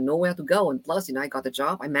Education, nowhere to go. And plus, I got a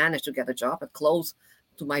job. I managed to get a job at close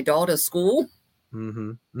to my daughter's school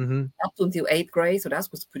mhm, mhm. up until eighth grade. So that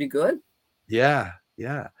was pretty good. Yeah,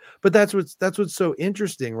 yeah. But that's what's so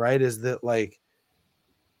interesting, right? Is that like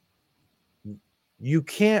you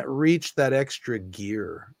can't reach that extra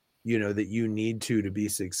gear, that you need to be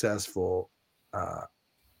successful. Uh,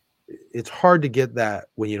 it's hard to get that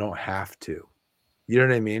when you don't have to. You know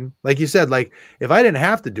what I mean? Like you said, like if I didn't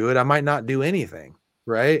have to do it, I might not do anything,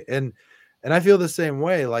 right? And I feel the same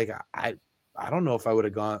way. Like I don't know if I would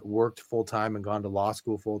have gone worked full time and gone to law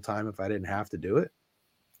school full time if I didn't have to do it.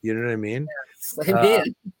 You know what I mean? Same Uh, here.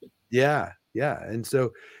 yeah, yeah. And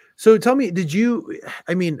so tell me, did you?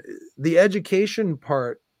 I mean, the education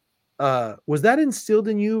part, was that instilled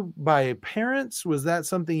in you by parents? Was that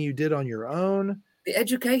something you did on your own? The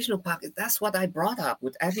educational pocket, that's what I brought up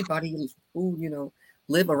with everybody who,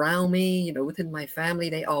 live around me, within my family,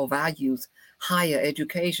 they all values higher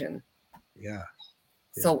education. Yeah,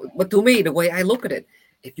 yeah. So, but to me, the way I look at it,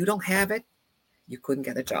 if you don't have it, you couldn't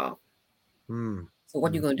get a job. Mm, So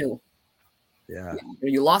what are you mm, going to do? yeah,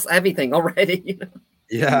 You lost everything already.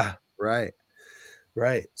 yeah. Right,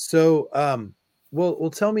 right. So, well,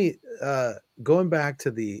 tell me, going back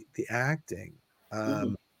to the acting, Mhm.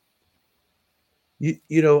 um,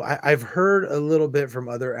 I've heard a little bit from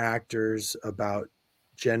other actors about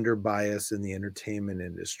gender bias in the entertainment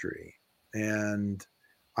industry, and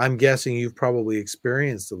I'm guessing you've probably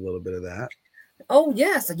experienced a little bit of that. Oh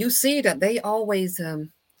yes, you see that they always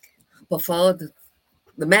prefer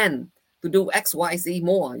the men to do X, Y, Z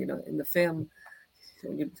more. In the film,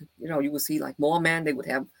 you would see like more men. They would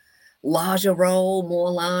have larger role,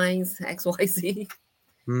 more lines, X, Y, Z. It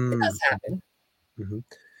Mm, does happen. mhm.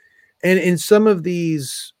 And in some of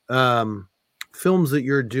these, films that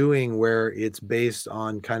you're doing where it's based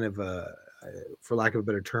on kind of for lack of a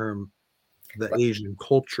better term, the But Asian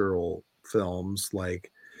cultural films,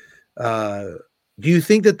 like, uh, do you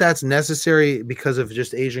think that that's necessary because of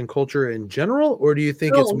just Asian culture in general, or do you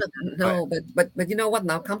think it's no, more no, by no, but you know what?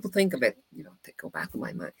 Now come to think of it, go back to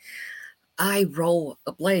my mind. I wrote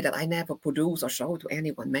a play that I never produced or showed to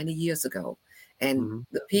anyone many years ago, and mhm,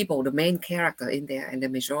 the people, the main character in there, and the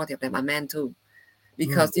majority of them are men too. mm,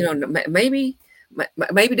 Because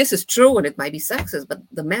maybe this is true and it might be sexist, but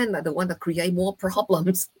the men are the one that create more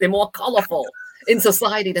problems. They're more colorful in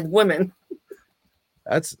society than women.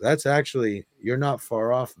 that's actually you're not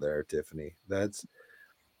far off there, Tiffany. That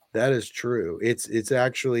is true. It's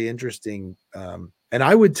actually interesting, and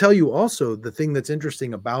I would tell you also the thing that's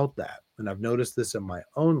interesting about that, and I've noticed this in my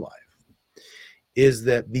own life, is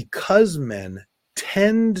that because men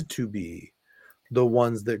tend to be the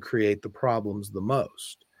ones that create the problems the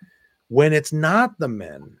most, when it's not the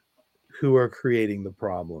men who are creating the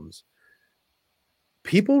problems,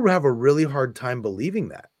 people have a really hard time believing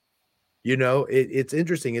that. It's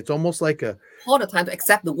interesting. It's almost like a All the time to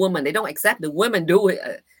accept the woman. They don't accept the women do it,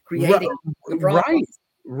 Ri creating the right, problems.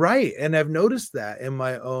 right, and I've noticed that in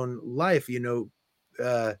my own life,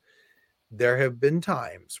 there have been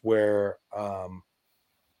times where,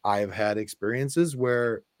 I've had experiences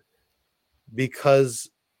where because,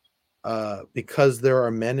 because there are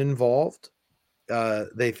men involved,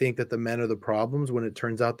 they think that the men are the problems when it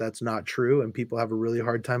turns out that's not true, and people have a really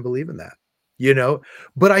hard time believing that, you know?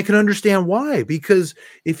 But I can understand why, because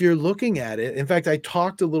if you're looking at it, in fact, I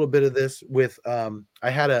talked a little bit of this with, I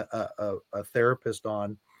had a therapist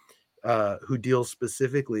on, who deals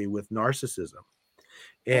specifically with narcissism.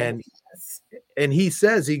 Oh, And yes. he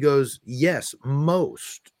says, he goes, yes,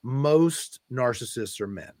 most narcissists are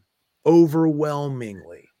men,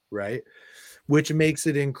 overwhelmingly, right? Which makes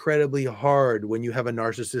it incredibly hard when you have a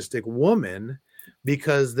narcissistic woman,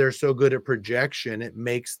 because they're so good at projection. It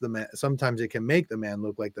makes the man, sometimes it can make the man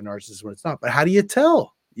look like the narcissist when it's not. But how do you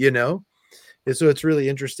tell, And so it's really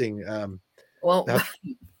interesting. Well, How,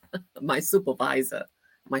 my supervisor,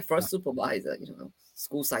 my first supervisor,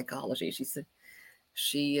 school psychology, she said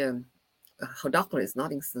she her doctorate is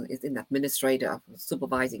not in is in administrator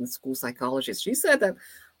supervising school psychologist. She said that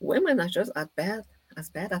women are just as bad as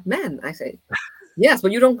men. I say yes,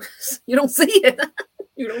 but you don't you don't see it.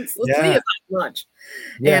 You don't see yeah, it that much.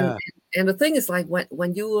 And yeah, and the thing is, like,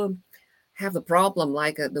 when you have the problem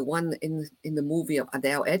like the one in the movie of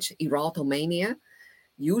Adele Edge, erotomania.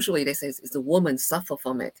 Usually they say it's the woman suffer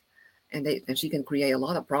from it, and she can create a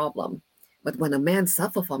lot of problem. But when a man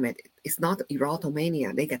suffer from it, it's not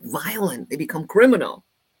erotomania. They get violent. They become criminal.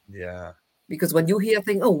 yeah. Because when you hear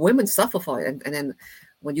things, oh, women suffer for it, and then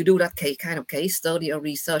when you do that kind of case study or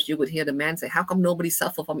research, you would hear the man say, "How come nobody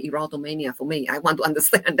suffer from erotomania for me? I want to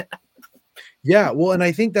understand that." Yeah, well, and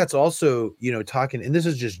I think that's also, talking, and this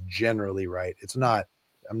is just generally, right? It's not,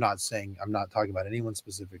 I'm not talking about anyone's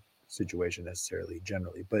specific situation necessarily,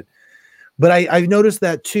 generally, but I've noticed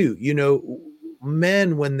that too.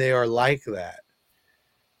 Men, when they are like that,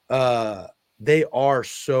 uh, they are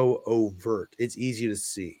so overt. It's easy to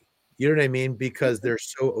see. You know what I mean? Because they're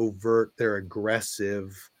so overt, they're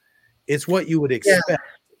aggressive. It's what you would Yeah. expect.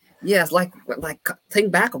 Yes, like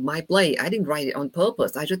think back of my play. I didn't write it on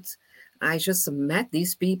purpose. I just met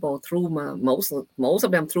these people through most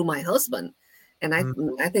of them through my husband, and I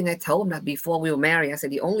Mhm. I think I told him that before we were married. I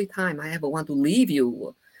said the only time I ever want to leave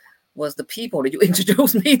you was the people that you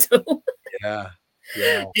introduced me to. Yeah,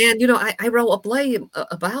 yeah, And I wrote a play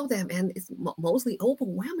about them, and it's mostly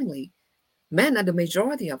overwhelmingly men are the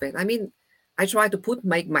majority of it. I mean, I try to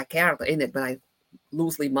make my character in it, but I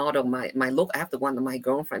loosely model my look after one of my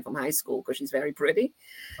girlfriend from high school because she's very pretty,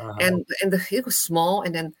 uh-huh. and it was small,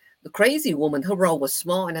 and then the crazy woman, her role was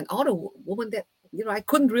small, and then other woman that I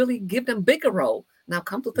couldn't really give them bigger role. Now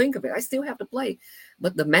come to think of it, I still have to play,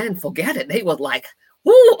 but the men forget it. They were like,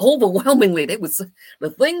 whoo, overwhelmingly, they would the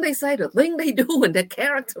thing they say, the thing they do, and their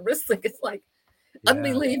characteristic is like Yeah.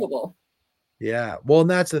 unbelievable. Yeah. Well, and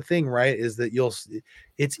that's the thing, right? Is that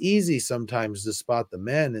it's easy sometimes to spot the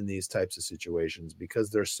men in these types of situations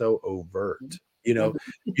because they're so overt. You know,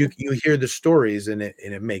 Mhm. you hear the stories and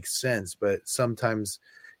it makes sense, but sometimes,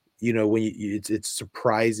 when it's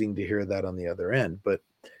surprising to hear that on the other end. But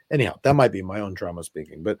anyhow, that might be my own trauma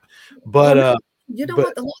speaking. But Oh but no, uh you know but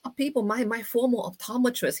what? A lot of people, my former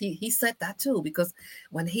optometrist, he said that too, because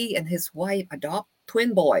when he and his wife adopt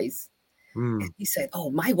twin boys, and mm, he said,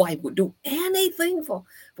 "Oh, my wife would do anything for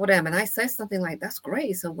them." And I said something like, "That's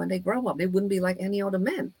great. So when they grow up, they wouldn't be like any other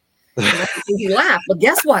men." And he laughed. But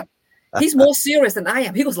guess what? He's more serious than I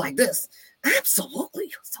am. He was like this.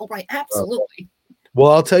 Absolutely. So right. Absolutely.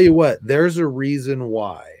 well, I'll tell you what, there's a reason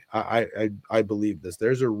why I believe this.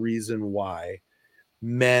 There's a reason why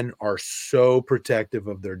men are so protective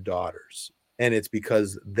of their daughters. And it's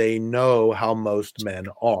because they know how most men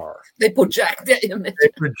are. They project their image. They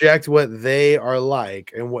project what they are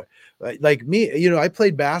like and what, like me, I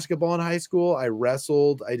played basketball in high school. I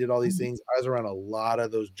wrestled. I did all these things. I was around a lot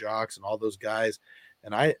of those jocks and all those guys.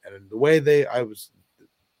 And the way the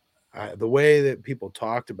way that people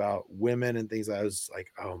talked about women and things, I was like,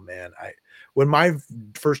 oh man, when my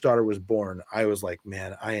first daughter was born, I was like,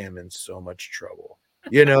 man, I am in so much trouble.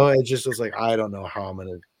 It just was like, I don't know how I'm going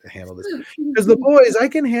to handle this, because the boys I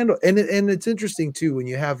can handle. And it's interesting too, when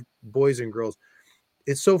you have boys and girls,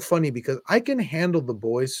 it's so funny because I can handle the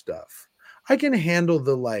boys stuff. I can handle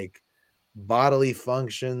the like bodily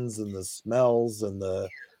functions and the smells and the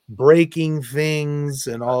breaking things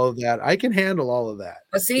and all of that. I can handle all of that.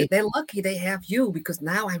 But see, they're lucky they have you, because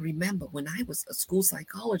now I remember when I was a school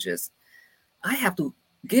psychologist, I have to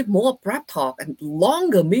give more prep talk and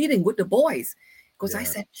longer meeting with the boys, because I Yeah.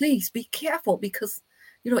 said, please be careful, because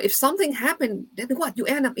if something happened, then what? You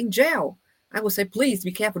end up in jail. I would say, please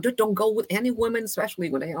be careful. Just don't go with any women, especially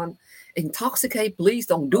when they are intoxicated. Please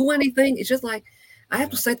don't do anything. It's just like I have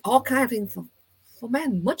to Yeah. say all kind of things for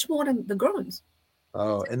men, much more than the girls.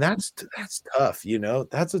 Oh, and that's tough,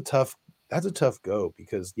 that's a tough go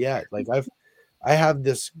because yeah, like I have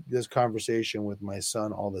this conversation with my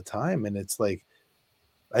son all the time, and it's like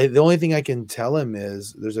the only thing I can tell him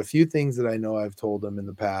is there's a few things that I know I've told him in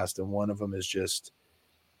the past, and one of them is just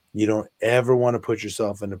you don't ever want to put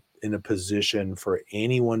yourself in a position for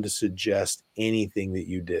anyone to suggest anything that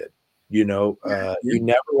you did. Yeah. You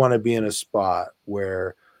never want to be in a spot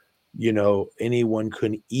where, anyone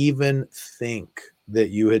could even think that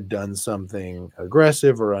you had done something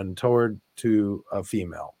aggressive or untoward to a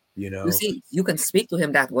female, You see, you can speak to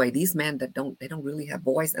him that way. These men that don't really have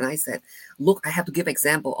voice. And I said, look, I have to give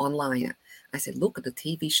example online. I said, look at the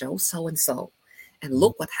TV show so and so, and Mhm.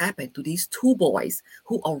 look what happened to these two boys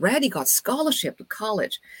who already got scholarship to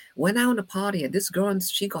college, went out on a party, and this girl,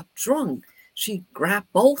 she got drunk. She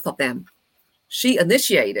grabbed both of them. She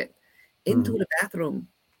initiated into Mhm. the bathroom,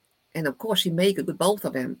 and of course, she made it with both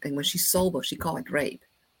of them. And when she's sober, she called it rape.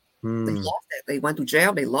 They Mm. lost it. They went to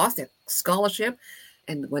jail. They lost their scholarship.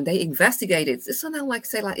 And when they investigated, it's something like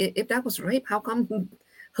say like if that was rape, how come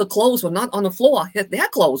her clothes were not on the floor? Their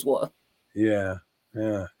clothes were. Yeah.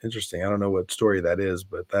 Yeah. Interesting. I don't know what story that is,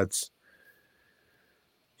 but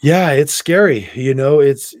yeah, it's scary.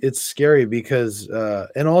 It's scary because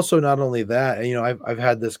and also not only that, I've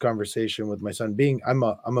had this conversation with my son being I'm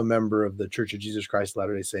a member of the Church of Jesus Christ of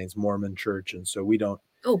Latter-day Saints Mormon church, and so we don't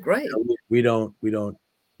Oh, great. we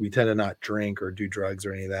tend to not drink or do drugs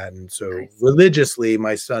or any of that. And I so see. religiously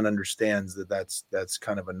my son understands that that's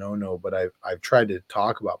kind of a no-no, but I've tried to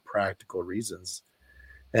talk about practical reasons.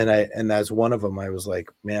 And as one of them, I was like,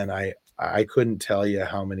 man, I couldn't tell you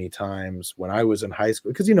how many times when I was in high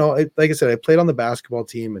school, because like I said, I played on the basketball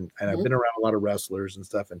team, and I've Hmm. been around a lot of wrestlers and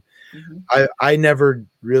stuff, and Hmm. I never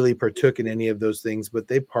really partook in any of those things, but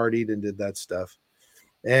they partied and did that stuff.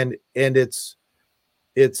 And it's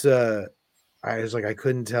I was like, I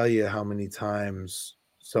couldn't tell you how many times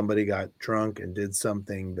somebody got drunk and did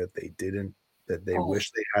something that they Oh,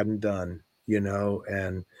 wish they hadn't done,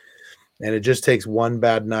 and it just takes one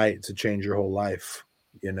bad night to change your whole life,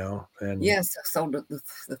 and yes. So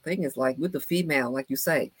the thing is like with the female, like you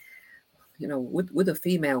say, with the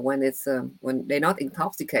female when it's when they're not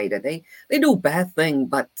intoxicated, they do bad thing,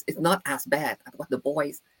 but it's not as bad as what the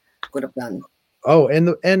boys could have done. oh,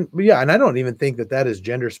 and yeah, and I don't even think that that is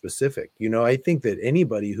gender specific. I think that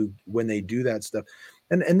anybody who, when they do that stuff,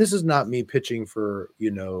 and this is not me pitching for, you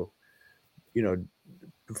know,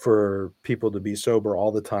 for people to be sober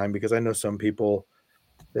all the time, because I know some people,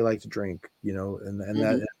 they like to drink, and that, Hmm.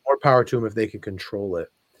 and more power to them if they can control it.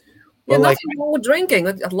 Yeah, But like, nothing wrong with drinking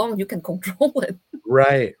as long as you can control it.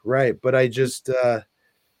 right, right. But I just, I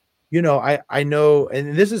know,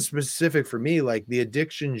 and this is specific for me, like the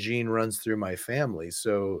addiction gene runs through my family.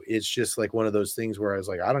 So it's just like one of those things where I was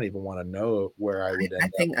like, I don't even want to know where I would I end up.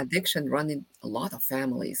 think addiction run in a lot of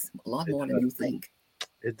families, a lot It more than does. you think.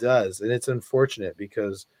 It does. And it's unfortunate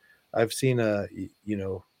because I've seen and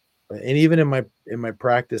even in my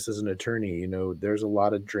practice as an attorney, there's a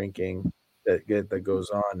lot of drinking that goes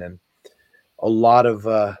on, and a lot of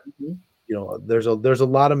Mhm. there's a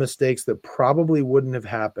lot of mistakes that probably wouldn't have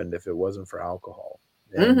happened if it wasn't for alcohol.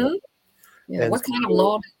 And Mhm. Yeah. and so, What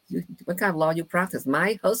kind of law you practice?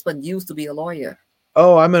 My husband used to be a lawyer.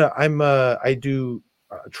 oh, I do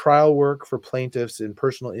trial work for plaintiffs in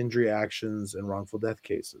personal injury actions and wrongful death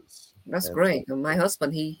cases. That's And great. And my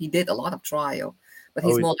husband, he did a lot of trial, but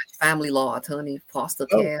he's oh, more like family law attorney, foster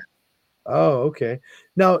oh, care. oh, okay.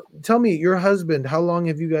 Now tell me, your husband, how long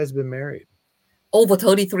have you guys been married? Over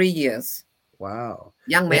 33 years. Wow.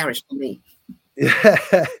 Young And marriage for me.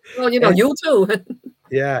 yeah, Well, and you too.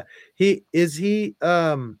 yeah, and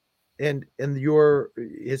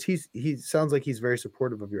he sounds like he's very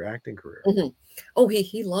supportive of your acting career. Mhm. Oh,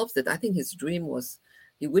 he loves it. I think his dream was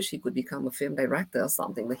he wished he could become a film director or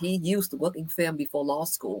something, but he used to work in film before law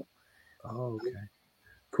school. Oh, okay.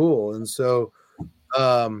 Cool. And so,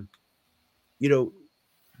 um, you know,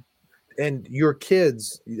 and your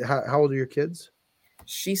kids, how old are your kids?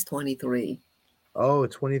 She's 23. Oh,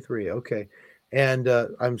 23. Okay. And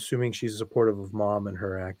I'm assuming she's supportive of mom and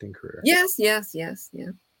her acting career. Yes, yes, yes, yeah.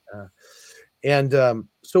 Uh, and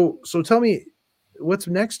so tell me, what's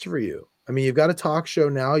next for you? I mean, you've got a talk show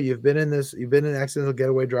now. You've been in Accidental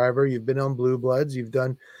Getaway Driver. You've been on Blue Bloods. You've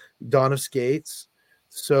done Dawn of Skates.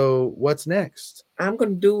 So what's next? I'm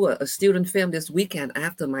going to do a student film this weekend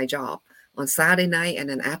after my job on Saturday night, and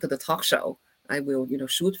then after the talk show, I will,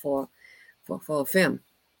 shoot for a film.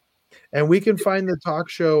 And we can find the talk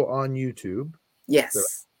show on YouTube. So,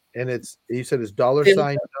 Yes, and you said it's dollar filter,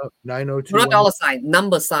 sign not 90211. dollar sign,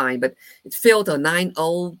 number sign, but it's filter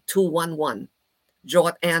 90211.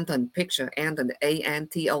 George Anton picture Anton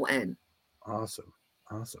Anton. Awesome.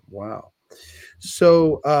 Awesome. Wow.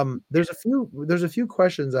 So there's a few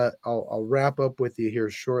questions that I'll wrap up with you here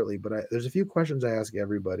shortly, but there's a few questions I ask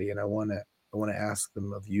everybody, and I want to ask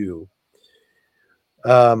them of you.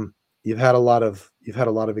 Um, you've had a lot of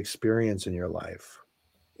experience in your life,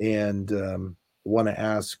 and want to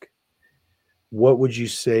ask, what would you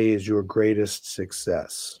say is your greatest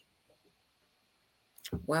success?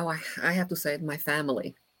 Well, I have to say my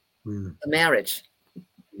family, Mm, the marriage.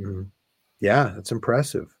 mhm. Yeah, that's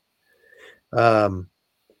impressive. Um,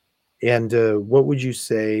 and what would you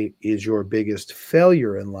say is your biggest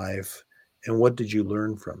failure in life, and what did you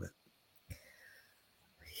learn from it?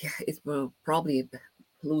 Yeah, it will probably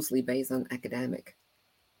loosely based on academic.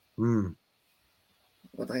 Mm.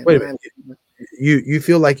 What Wait a I minute. You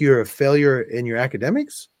feel like you're a failure in your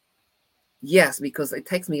academics? yes, because it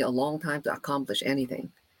takes me a long time to accomplish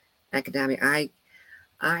anything academic. I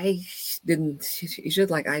didn't. It's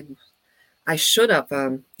just like I should have.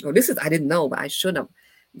 Well, this is I didn't know, but I should have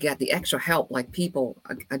get the extra help like people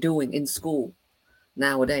are doing in school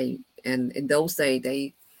nowadays. And in those days,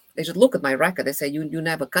 they just look at my record. They say you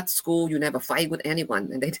never cut school, you never fight with anyone,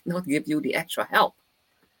 and they did not give you the extra help.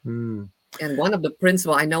 Mm. And one of the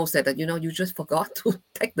principal I know said that you just forgot to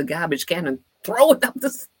take the garbage can and throw it up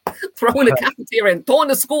throw in the cafeteria and torn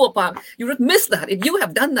the school apart. You just missed that. If you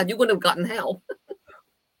have done that, you would have gotten help.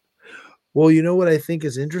 Well, you know what I think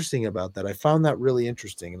is interesting about that? I found that really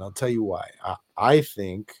interesting, and I'll tell you why. I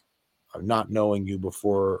think, not knowing you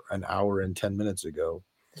before an hour and 10 minutes ago,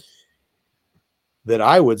 that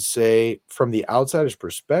I would say from the outsider's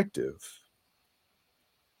perspective,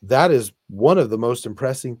 that is one of the most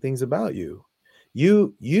impressing things about you.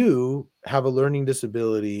 You have a learning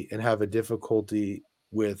disability and have a difficulty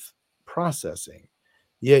with processing.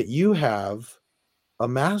 Yet you have a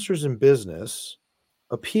master's in business,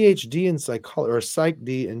 a PhD in psychology or a psych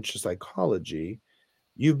D in psychology.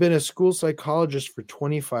 You've been a school psychologist for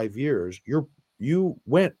 25 years. You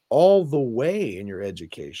went all the way in your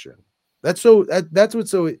education. That's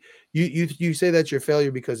what's so you say that's your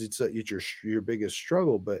failure because it's your biggest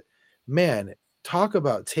struggle, but man, talk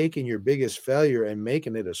about taking your biggest failure and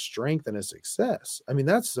making it a strength and a success. I mean,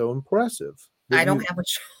 that's so impressive that I you don't have a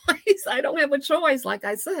choice. I don't have a choice. Like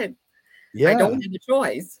I said, I yeah. don't have a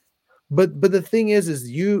choice. But the thing is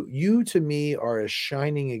you to me are a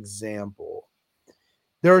shining example.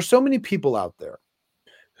 There are so many people out there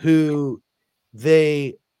who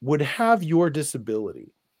they would have your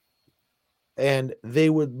disability and they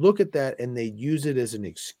would look at that and they'd use it as an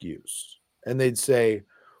excuse. And they'd say,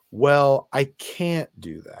 "Well, I can't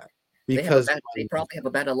do that They have a because better. They I'm probably have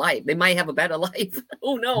a better life. They might have a better life.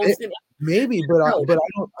 Who may knows? maybe, No, but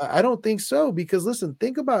I don't think so because listen,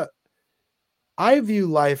 think about I view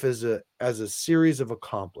life as a series of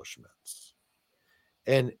accomplishments.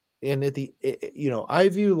 And at I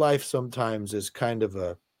view life sometimes as kind of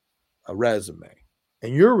a resume.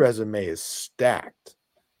 And your resume is stacked.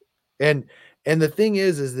 And the thing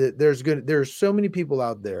is that there's so many people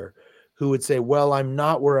out there who would say, "Well, I'm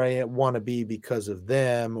not where I want to be because of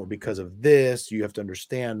them or because of this. You have to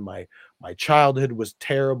understand my childhood was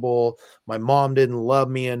terrible. My mom didn't love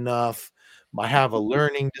me enough. I have a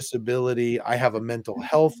learning disability. I have a mental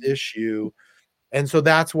health issue. And so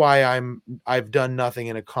that's why I've done nothing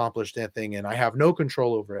and accomplished nothing and I have no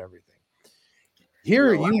control over everything."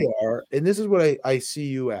 Here no. you are, and this is what I see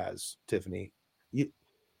you as, Tiffany. You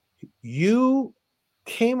you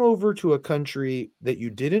came over to a country that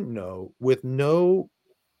you didn't know with no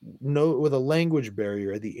with a language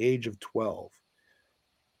barrier at the age of 12.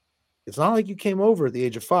 It's not like you came over at the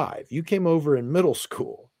age of 5. You came over in middle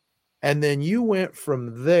school, and then you went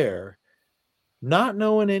from there not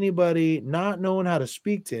knowing anybody, not knowing how to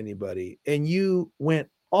speak to anybody, and you went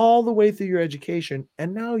all the way through your education,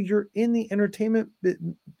 and now you're in the entertainment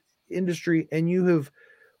industry, and you have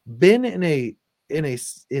been in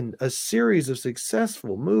a series of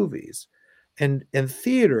successful movies and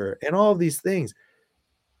theater and all of these things.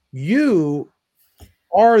 You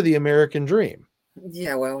are the American dream.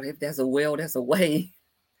 Yeah, well, if there's a will, there's a way.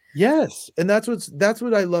 Yes, and that's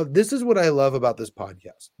what I love. This is what I love about this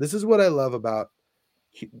podcast. This is what I love about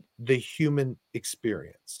the human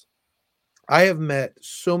experience. I have met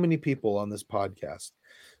so many people on this podcast.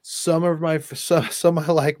 Some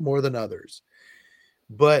I like more than others,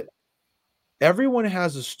 but everyone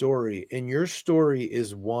has a story, and your story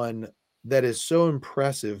is one that is so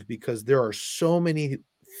impressive because there are so many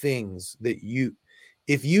things that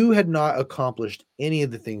if you had not accomplished any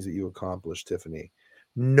of the things that you accomplished, Tiffany,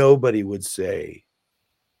 nobody would say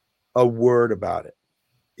a word about it.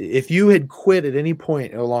 If you had quit at any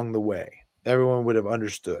point along the way, everyone would have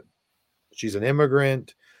understood. She's an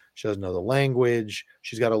immigrant. She doesn't know the language.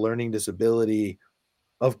 She's got a learning disability.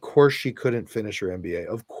 Of course she couldn't finish her MBA.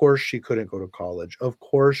 Of course she couldn't go to college. Of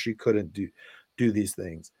course she couldn't do these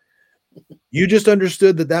things. You just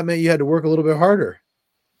understood that that meant you had to work a little bit harder.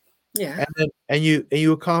 Yeah. And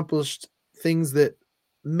you accomplished things that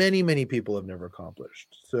many people have never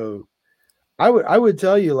accomplished. So I would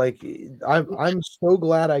tell you, like, I'm so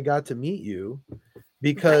glad I got to meet you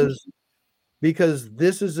Thank because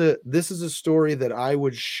this is a story that I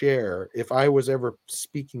would share if I was ever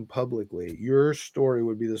speaking publicly. Your story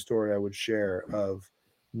would be the story I would share of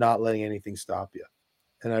not letting anything stop you,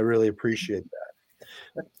 and I really appreciate that.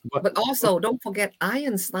 But, But but also, don't forget,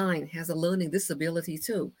 Einstein has a learning disability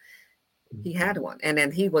too. He had one, and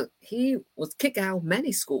then he was kicked out of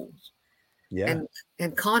many schools, yeah,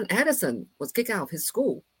 and Con Edison was kicked out of his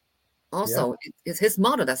school. yeah, Also, it's his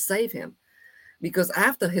mother that saved him, because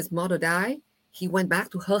after his mother died, he went back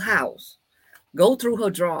to her house, go through her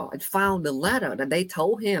drawer, and found the letter that they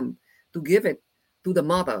told him to give it to the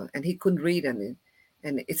mother, and he couldn't read, and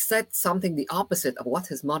it said something the opposite of what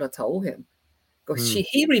his mother told him. Because mm,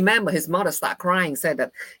 he remembered his mother started crying, said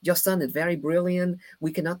that your son is very brilliant.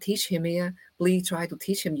 We cannot teach him here. Please try to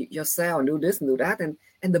teach him yourself, do this and do that. And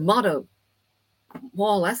the mother more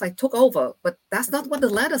or less like took over. But that's not what the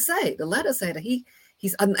letter say. The letter said that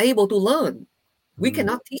he's unable to learn. We mm,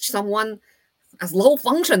 cannot teach someone as low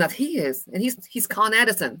function as he is. And he's Con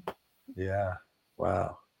Edison. yeah.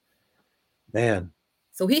 Wow, man,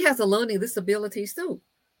 So he has a learning disabilities too.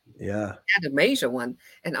 yeah, And a major one.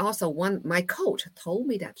 And also my coach told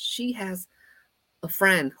me that she has a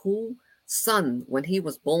friend who son, when he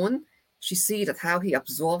was born, she see that how he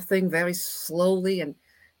absorbed things very slowly. And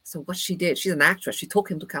so what she did, she's an actress. She took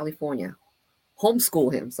him to California,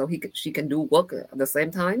 homeschool him so she can do work at the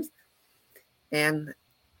same time. And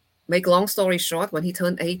make long story short, when he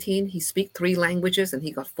turned 18, he speak 3 languages and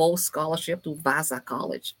he got full scholarship to Vassar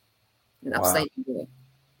College in wow, upstate New York.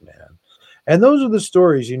 man. And those are the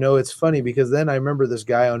stories. It's funny because then I remember this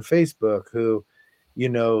guy on Facebook who,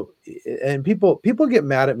 and people get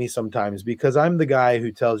mad at me sometimes because I'm the guy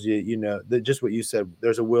who tells you, that just what you said,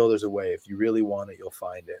 there's a will, there's a way. If you really want it, you'll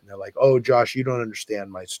find it. And they're like, "Oh, Josh, you don't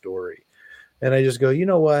understand my story." And I just go, "You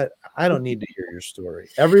know what? I don't need to hear your story.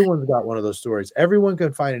 Everyone's got one of those stories. Everyone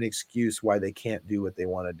can find an excuse why they can't do what they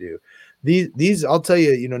want to do. These I'll tell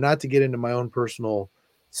you, not to get into my own personal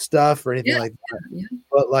stuff or anything Yeah, like that, yeah.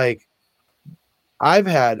 but like I've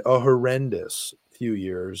had a horrendous few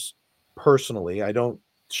years personally. I don't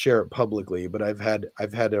share it publicly, but I've had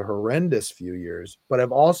a horrendous few years, but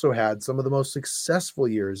I've also had some of the most successful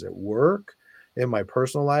years at work, in my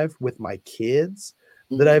personal life, with my kids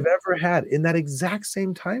that Mhm. I've ever had in that exact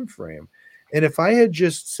same time frame. And if I had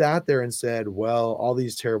just sat there and said, "Well, all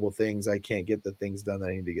these terrible things, I can't get the things done that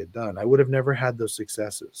I need to get done," I would have never had those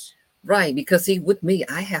successes. Right, because see, with me,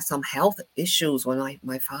 I had some health issues when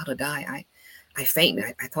my father died. I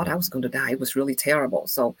fainted. I thought I was going to die. It was really terrible.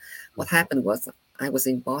 So what happened was I was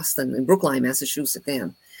in Boston, in Brookline, Massachusetts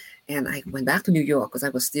then. And I went back to New York because I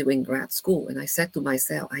was still in grad school. And I said to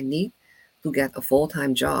myself, I need to get a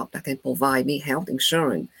full-time job that can provide me health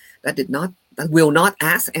insurance that will not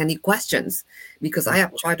ask any questions. Because I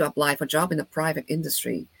have tried to apply for a job in the private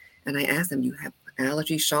industry. And I asked them, you have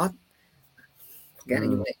allergy shot? Forget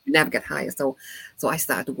it, Mm, you never get hired. So I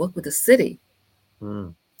started to work with the city.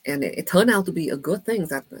 mm, And it turned out to be a good thing.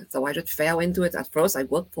 So I just fell into it. At first, I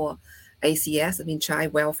worked for ACS,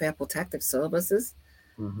 Child Welfare Protective Services,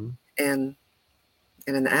 mhm. and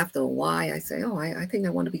then after a while, I say, oh, I think I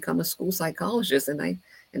want to become a school psychologist, and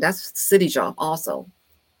that's city job also.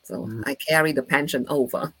 So Mm. I carry the pension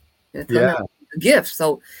over, and it turned Yeah, out a gift.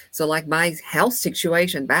 So like my health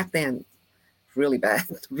situation back then, really bad,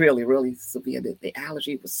 really really severe. The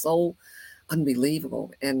allergy was so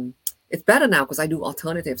unbelievable. And it's better now because I do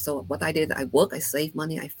alternatives. So what I did, I saved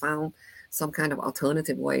money. I found some kind of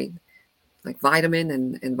alternative way, like vitamin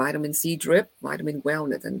and vitamin C drip, vitamin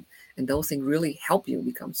wellness, and those things really help you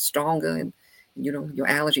become stronger. And your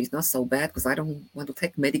allergy is not so bad because I don't want to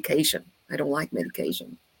take medication. I don't like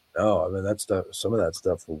medication. no, I mean that stuff. Some of that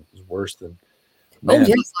stuff was worse than Oh man.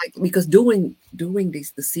 yes, like because doing the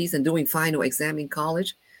season, doing final exam in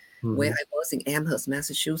college, where Mhm. I was in Amherst,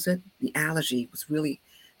 Massachusetts, the allergy was really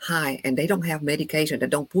high, and they don't have medication that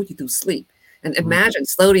don't put you to sleep. And Mm, imagine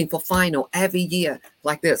studying for final every year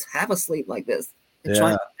like this, have a sleep like this, and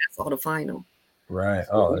try yeah, to pass all the final. right.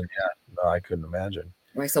 So, Oh, yeah. No, I couldn't imagine.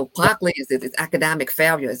 right. So partly it's academic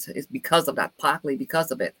failure. It's because of that. Partly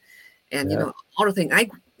because of it. And Yeah. other thing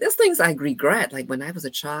there's things I regret. Like when I was a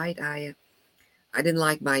child, I didn't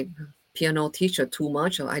like my piano teacher too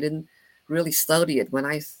much. Or I didn't really study it when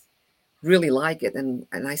I really like it, and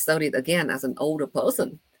I studied again as an older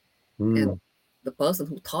person. And Mm, the person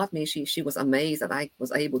who taught me, she was amazed that I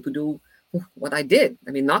was able to do what I did.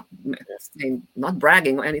 I mean, not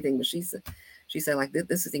bragging or anything, but she said like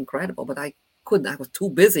this is incredible, but I couldn't. I was too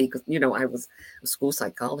busy because I was a school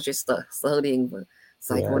psychologist studying yeah.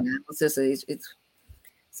 psychoanalysis.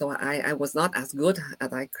 So So I was not as good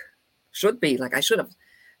as I should be. Like I should have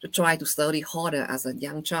tried to study harder as a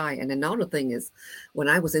young child. And another thing is, when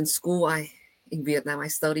I was in school, in Vietnam, I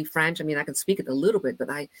studied French. I mean, I can speak it a little bit, but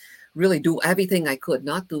I really do everything I could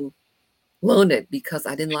not to learn it because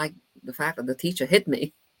I didn't like the fact that the teacher hit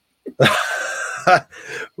me.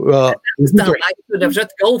 Well, This time I could have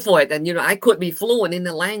just go for it, and I could be fluent in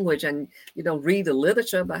the language and read the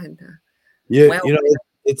literature. But yeah, well,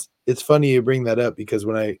 it's funny you bring that up because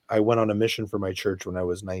when I went on a mission for my church when I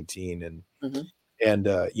was 19 mhm. and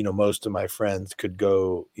most of my friends could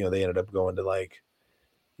go, they ended up going to like,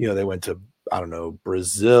 they went to, I don't know,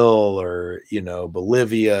 Brazil or,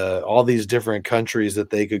 Bolivia, all these different countries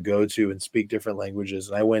that they could go to and speak different languages.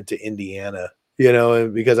 And I went to Indiana,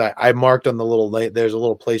 and because I marked on the there's a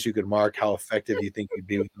little place you could mark how effective you think you'd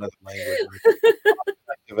be with another language.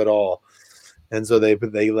 Effective at all. And so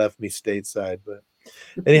they left me stateside. But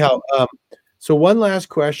anyhow, so one last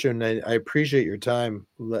question. I appreciate your time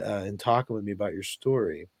in talking with me about your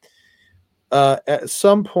story. At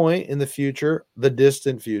some point in the future, the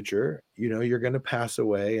distant future, you're going to pass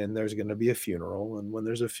away and there's going to be a funeral. And when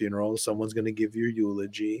there's a funeral, someone's going to give your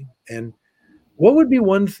eulogy. And what would be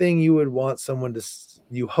one thing you would want someone to,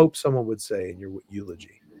 you hope someone would say in your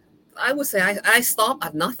eulogy? I would say I stop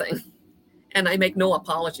at nothing, and I make no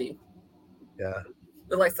apology. Yeah.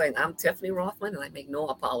 But like saying I'm Tiffany Rothman, and I make no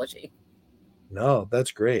apology. No,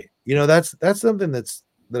 that's great. That's something that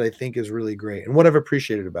I think is really great. And what I've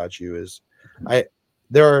appreciated about you is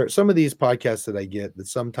there are some of these podcasts that I get that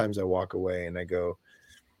sometimes I walk away and I go,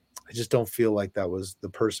 I just don't feel like the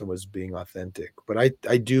person was being authentic. But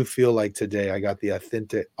I do feel like today I got the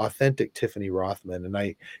authentic Tiffany Rothman, and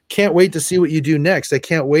I can't wait to see what you do next. I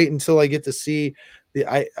can't wait until I get to see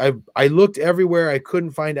I looked everywhere. I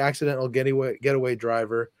couldn't find Accidental Getaway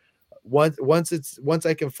Driver. Once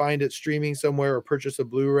I can find it streaming somewhere or purchase a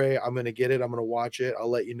Blu-ray, I'm gonna get it. I'm gonna watch it. I'll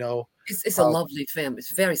let you know. It's a lovely film.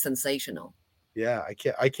 It's very sensational. Yeah,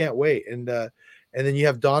 I can't wait. And then you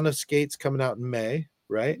have Dawn of Skates coming out in May,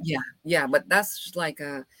 right? Yeah, but that's just like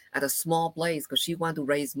at a small place because she wanted to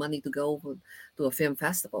raise money to go to a film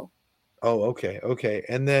festival. Oh, okay.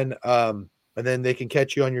 And then they can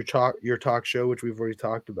catch you on your talk show, which we've already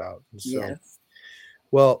talked about. And so, Yes,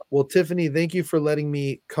 well, Tiffany, thank you for letting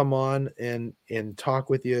me come on and talk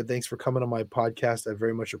with you. Thanks for coming on my podcast. I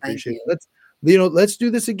very much thank appreciate you. it. Let's do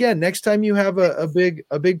this again. Next time you have a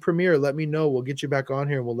big premiere, let me know. We'll get you back on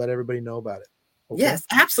here and we'll let everybody know about it. Okay? Yes,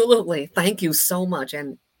 absolutely. Thank you so much,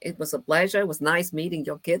 and it was a pleasure. It was nice meeting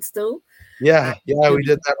your kids too. Yeah, we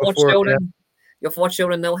did that Four before. Yeah. children, your four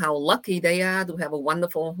children know how lucky they are to have a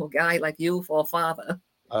wonderful guy like you for a father.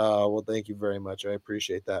 Well, thank you very much. I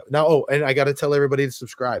appreciate that. Now, and I got to tell everybody to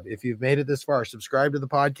subscribe. If you've made it this far, subscribe to the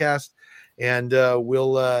podcast, and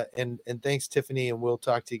we'll and thanks, Tiffany, and we'll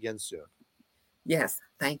talk to you again soon. Yes,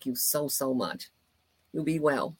 thank you so much. You'll be well.